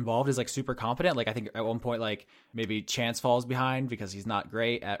 Everyone's involved is like super competent. Like I think at one point, like maybe Chance falls behind because he's not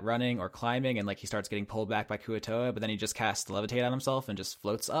great at running or climbing, and like he starts getting pulled back by Kuo-toa, but then he just casts Levitate on himself and just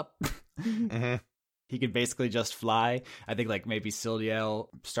floats up. Mm-hmm. He can basically just fly. I think like maybe Sildiel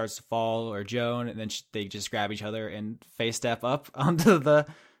starts to fall, or Joan, and then they just grab each other and face step up onto the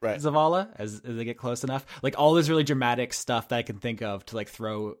Zavala as they get close enough. Like all this really dramatic stuff that I can think of to like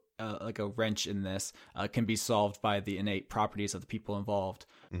throw like a wrench in this can be solved by the innate properties of the people involved.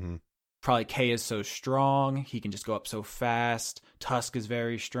 Mm-hmm. Probably Kay is so strong. He can just go up so fast. Tusk is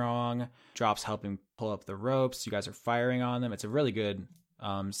very strong. Drop's helping pull up the ropes. You guys are firing on them. It's a really good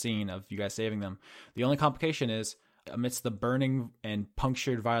scene of you guys saving them. The only complication is amidst the burning and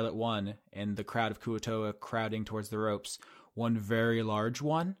punctured Violet One and the crowd of Kuo-toa crowding towards the ropes, one very large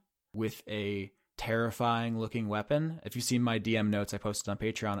one with a terrifying looking weapon. If you've seen my DM notes I posted on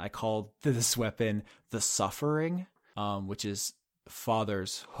Patreon, I called this weapon the Suffering, which is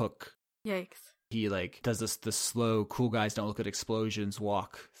Father's hook. Yikes. He like does the slow cool guys don't look at explosions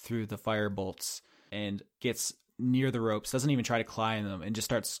walk through the fire bolts and gets near the ropes, doesn't even try to climb them, and just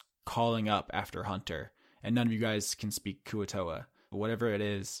starts calling up after Hunter. And none of you guys can speak Kuo-toa. But whatever it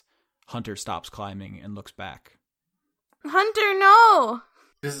is, Hunter stops climbing and looks back. Hunter, no!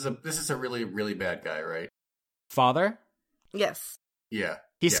 This is a really, really bad guy, right? Father? Yes. Yeah.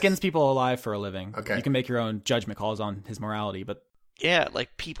 He Yes. skins people alive for a living. Okay. You can make your own judgment calls on his morality, but Yeah,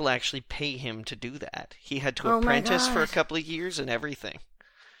 like people actually pay him to do that. He had to Oh my apprentice for a gosh. couple of years and everything.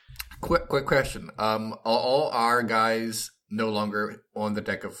 Quick question. Are all our guys no longer on the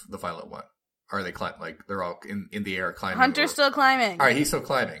deck of the Violet One? Are they climbing? Like they're all in the air climbing? Hunter's still climbing. All right, he's still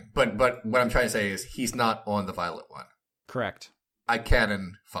climbing. But what I'm trying to say is he's not on the Violet One. correct. I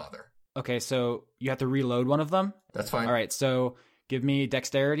cannon Father. Okay, so you have to reload one of them. That's fine. All right, so give me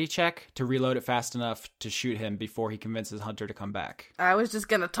dexterity check to reload it fast enough to shoot him before he convinces Hunter to come back. I was just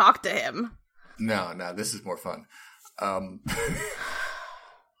gonna talk to him. No, this is more fun.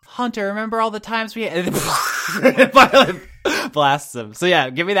 Hunter, remember all the times we Violet blasts him. So yeah,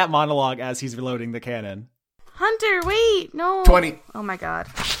 give me that monologue as he's reloading the cannon. Hunter, wait! No! 20. Oh my god.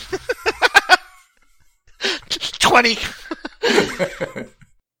 20!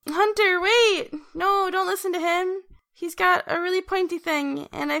 Hunter, wait! No, don't listen to him. He's got a really pointy thing,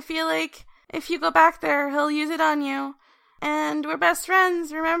 and I feel like if you go back there, he'll use it on you. And we're best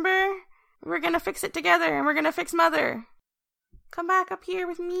friends, remember? We're gonna fix it together, and we're gonna fix Mother. Come back up here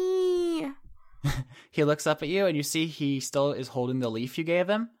with me. He looks up at you, and you see he still is holding the leaf you gave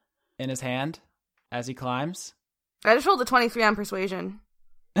him in his hand as he climbs. I just rolled a 23 on persuasion.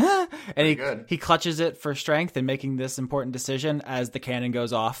 and good. he clutches it for strength in making this important decision as the cannon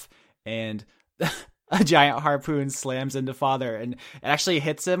goes off and a giant harpoon slams into Father and it actually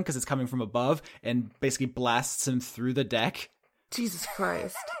hits him because it's coming from above and basically blasts him through the deck Jesus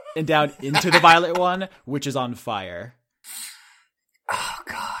Christ. and down into the Violet One, which is on fire. Oh,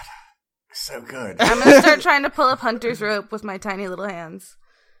 God. So good. I'm going to start trying to pull up Hunter's rope with my tiny little hands.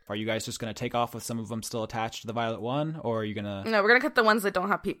 Are you guys just going to take off with some of them still attached to the Violet One, or are you going to... No, we're going to cut the ones that don't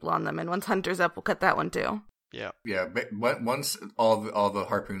have people on them, and once Hunter's up, we'll cut that one too. Yeah. Yeah, but once all the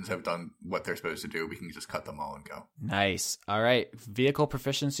harpoons have done what they're supposed to do, we can just cut them all and go. Nice. All right. Vehicle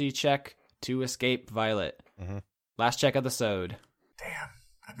proficiency check to escape Violet. Mm-hmm. Last check of the sode. Damn.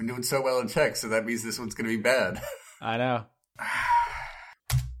 I've been doing so well in checks, so that means this one's going to be bad. I know.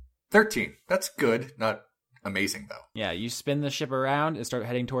 13. That's good. Not amazing, though. Yeah, you spin the ship around and start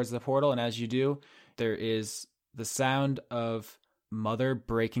heading towards the portal, and as you do, there is the sound of Mother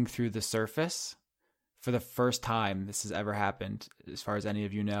breaking through the surface. For the first time this has ever happened, as far as any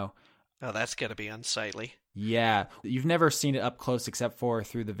of you know. Oh, that's going to be unsightly. Yeah, you've never seen it up close except for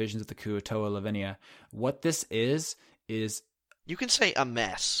through the visions of the Kuo-toa Lavinia. What this is... You can say a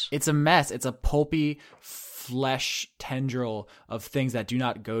mess. It's a mess. It's a pulpy flesh tendril of things that do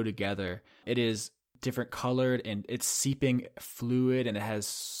not go together. It is different colored and it's seeping fluid and it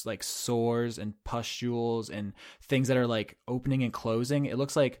has like sores and pustules and things that are like opening and closing. It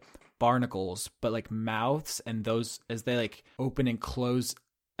looks like barnacles, but like mouths, and those as they like open and close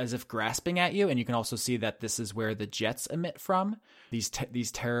as if grasping at you. And you can also see that this is where the jets emit from, these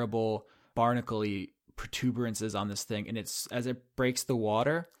terrible barnacle-y protuberances on this thing. And it's as it breaks the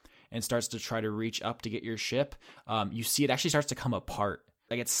water and starts to try to reach up to get your ship, you see it actually starts to come apart.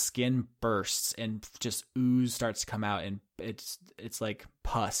 Like its skin bursts and just ooze starts to come out, and it's like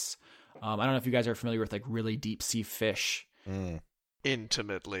pus. I don't know if you guys are familiar with like really deep sea fish.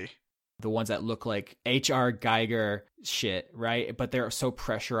 Intimately. The ones that look like H.R. Geiger shit, right? But they're so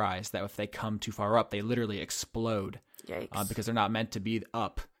pressurized that if they come too far up, they literally explode. Yikes. Because they're not meant to be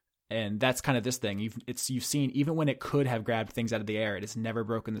up. And that's kind of this thing. You've seen, even when it could have grabbed things out of the air, it has never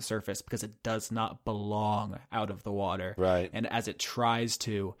broken the surface because it does not belong out of the water. Right. And as it tries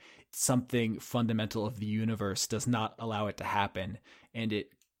to, something fundamental of the universe does not allow it to happen. And it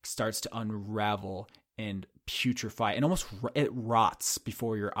starts to unravel and putrefy, and almost it rots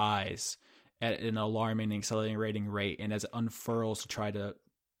before your eyes at an alarming, accelerating rate. And as it unfurls to try to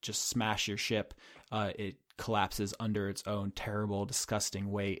just smash your ship, it collapses under its own terrible, disgusting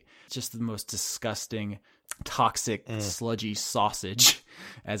weight. Just the most disgusting, toxic, sludgy sausage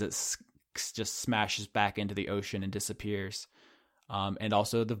as it just smashes back into the ocean and disappears. And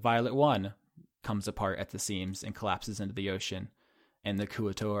also the Violet One comes apart at the seams and collapses into the ocean. And the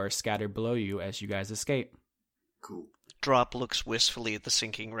Kuo-toa are scattered below you as you guys escape. Cool. Drop looks wistfully at the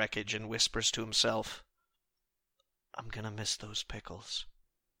sinking wreckage and whispers to himself, I'm gonna miss those pickles.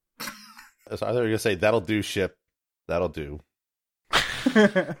 So I thought you were going to say, that'll do, ship. That'll do.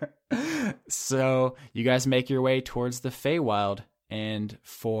 So you guys make your way towards the Feywild, and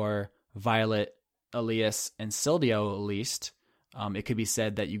for Violet, Elias, and Sildio at least, it could be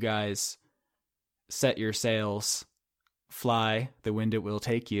said that you guys set your sails, fly, the wind it will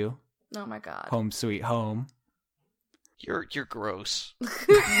take you. Oh my god. Home sweet home. You're gross.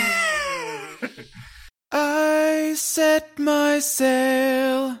 I set my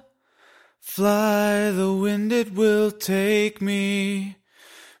sail, fly, the wind it will take me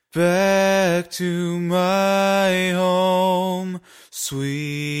back to my home,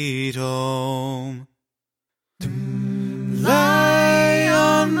 sweet home. Lie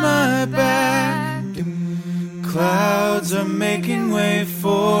on my back, clouds are making way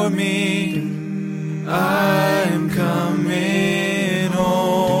for me. I'm coming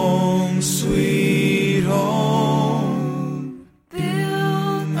home, sweet home.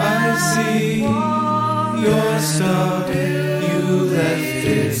 I see your star, you left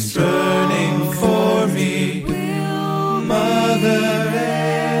it burning for me.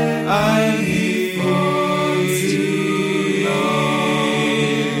 Mother, I'm here.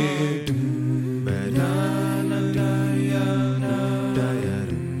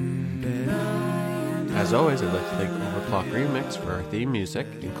 As always, I'd like to thank Overclock Remix for our theme music,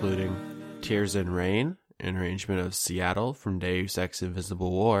 including Tears in Rain, an arrangement of Seattle from Deus Ex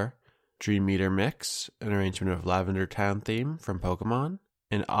Invisible War, Dream Meter Mix, an arrangement of Lavender Town theme from Pokemon,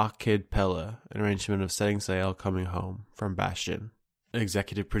 and Kid Pella, an arrangement of Setting Sail Coming Home from Bastion.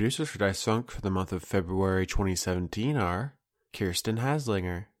 Executive producers for Dice Funk for the month of February 2017 are Kirsten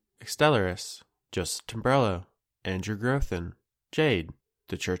Haslinger, Extellaris, Joseph Timbrello, Andrew Grothin, Jade,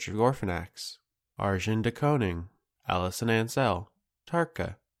 The Church of Orphanax, Arjun de Koning, Allison Ansell,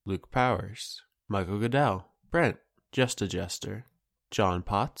 Tarka, Luke Powers, Michael Goodell, Brent, Just a Jester, John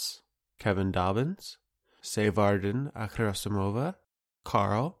Potts, Kevin Dobbins, Sayvarden Akrasimova,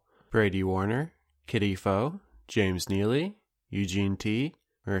 Carl, Brady Warner, Kitty Foe, James Neely, Eugene T.,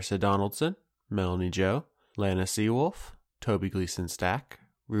 Marissa Donaldson, Melanie Joe, Lana Seawolf, Toby Gleason Stack,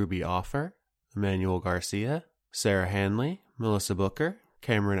 Ruby Offer, Emmanuel Garcia, Sarah Hanley, Melissa Booker,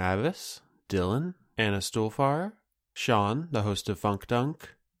 Cameron Avis, Dylan, Anna Stuhlfarer, Sean, the host of Funk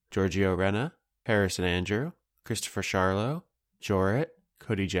Dunk, Giorgio Renna, Harrison Andrew, Christopher Charlo, Jorit,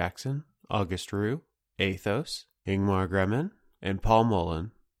 Cody Jackson, August Rue, Athos, Ingmar Gremin, and Paul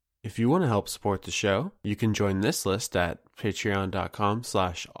Mullen. If you want to help support the show, you can join this list at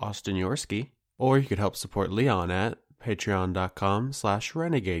patreon.com/AustinYorsky, or you could help support Leon at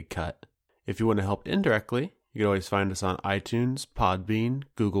patreon.com/RenegadeCut. If you want to help indirectly, you can always find us on iTunes, Podbean,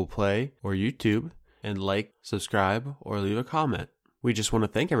 Google Play, or YouTube, and like, subscribe, or leave a comment. We just want to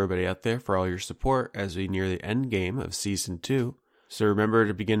thank everybody out there for all your support as we near the end game of Season 2. So remember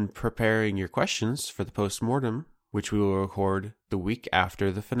to begin preparing your questions for the postmortem, which we will record the week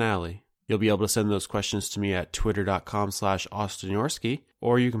after the finale. You'll be able to send those questions to me at twitter.com/AustinYorsky,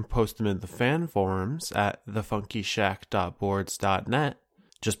 or you can post them in the fan forums at thefunkyshack.boards.net.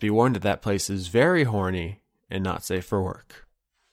 Just be warned that place is very horny and not safe for work.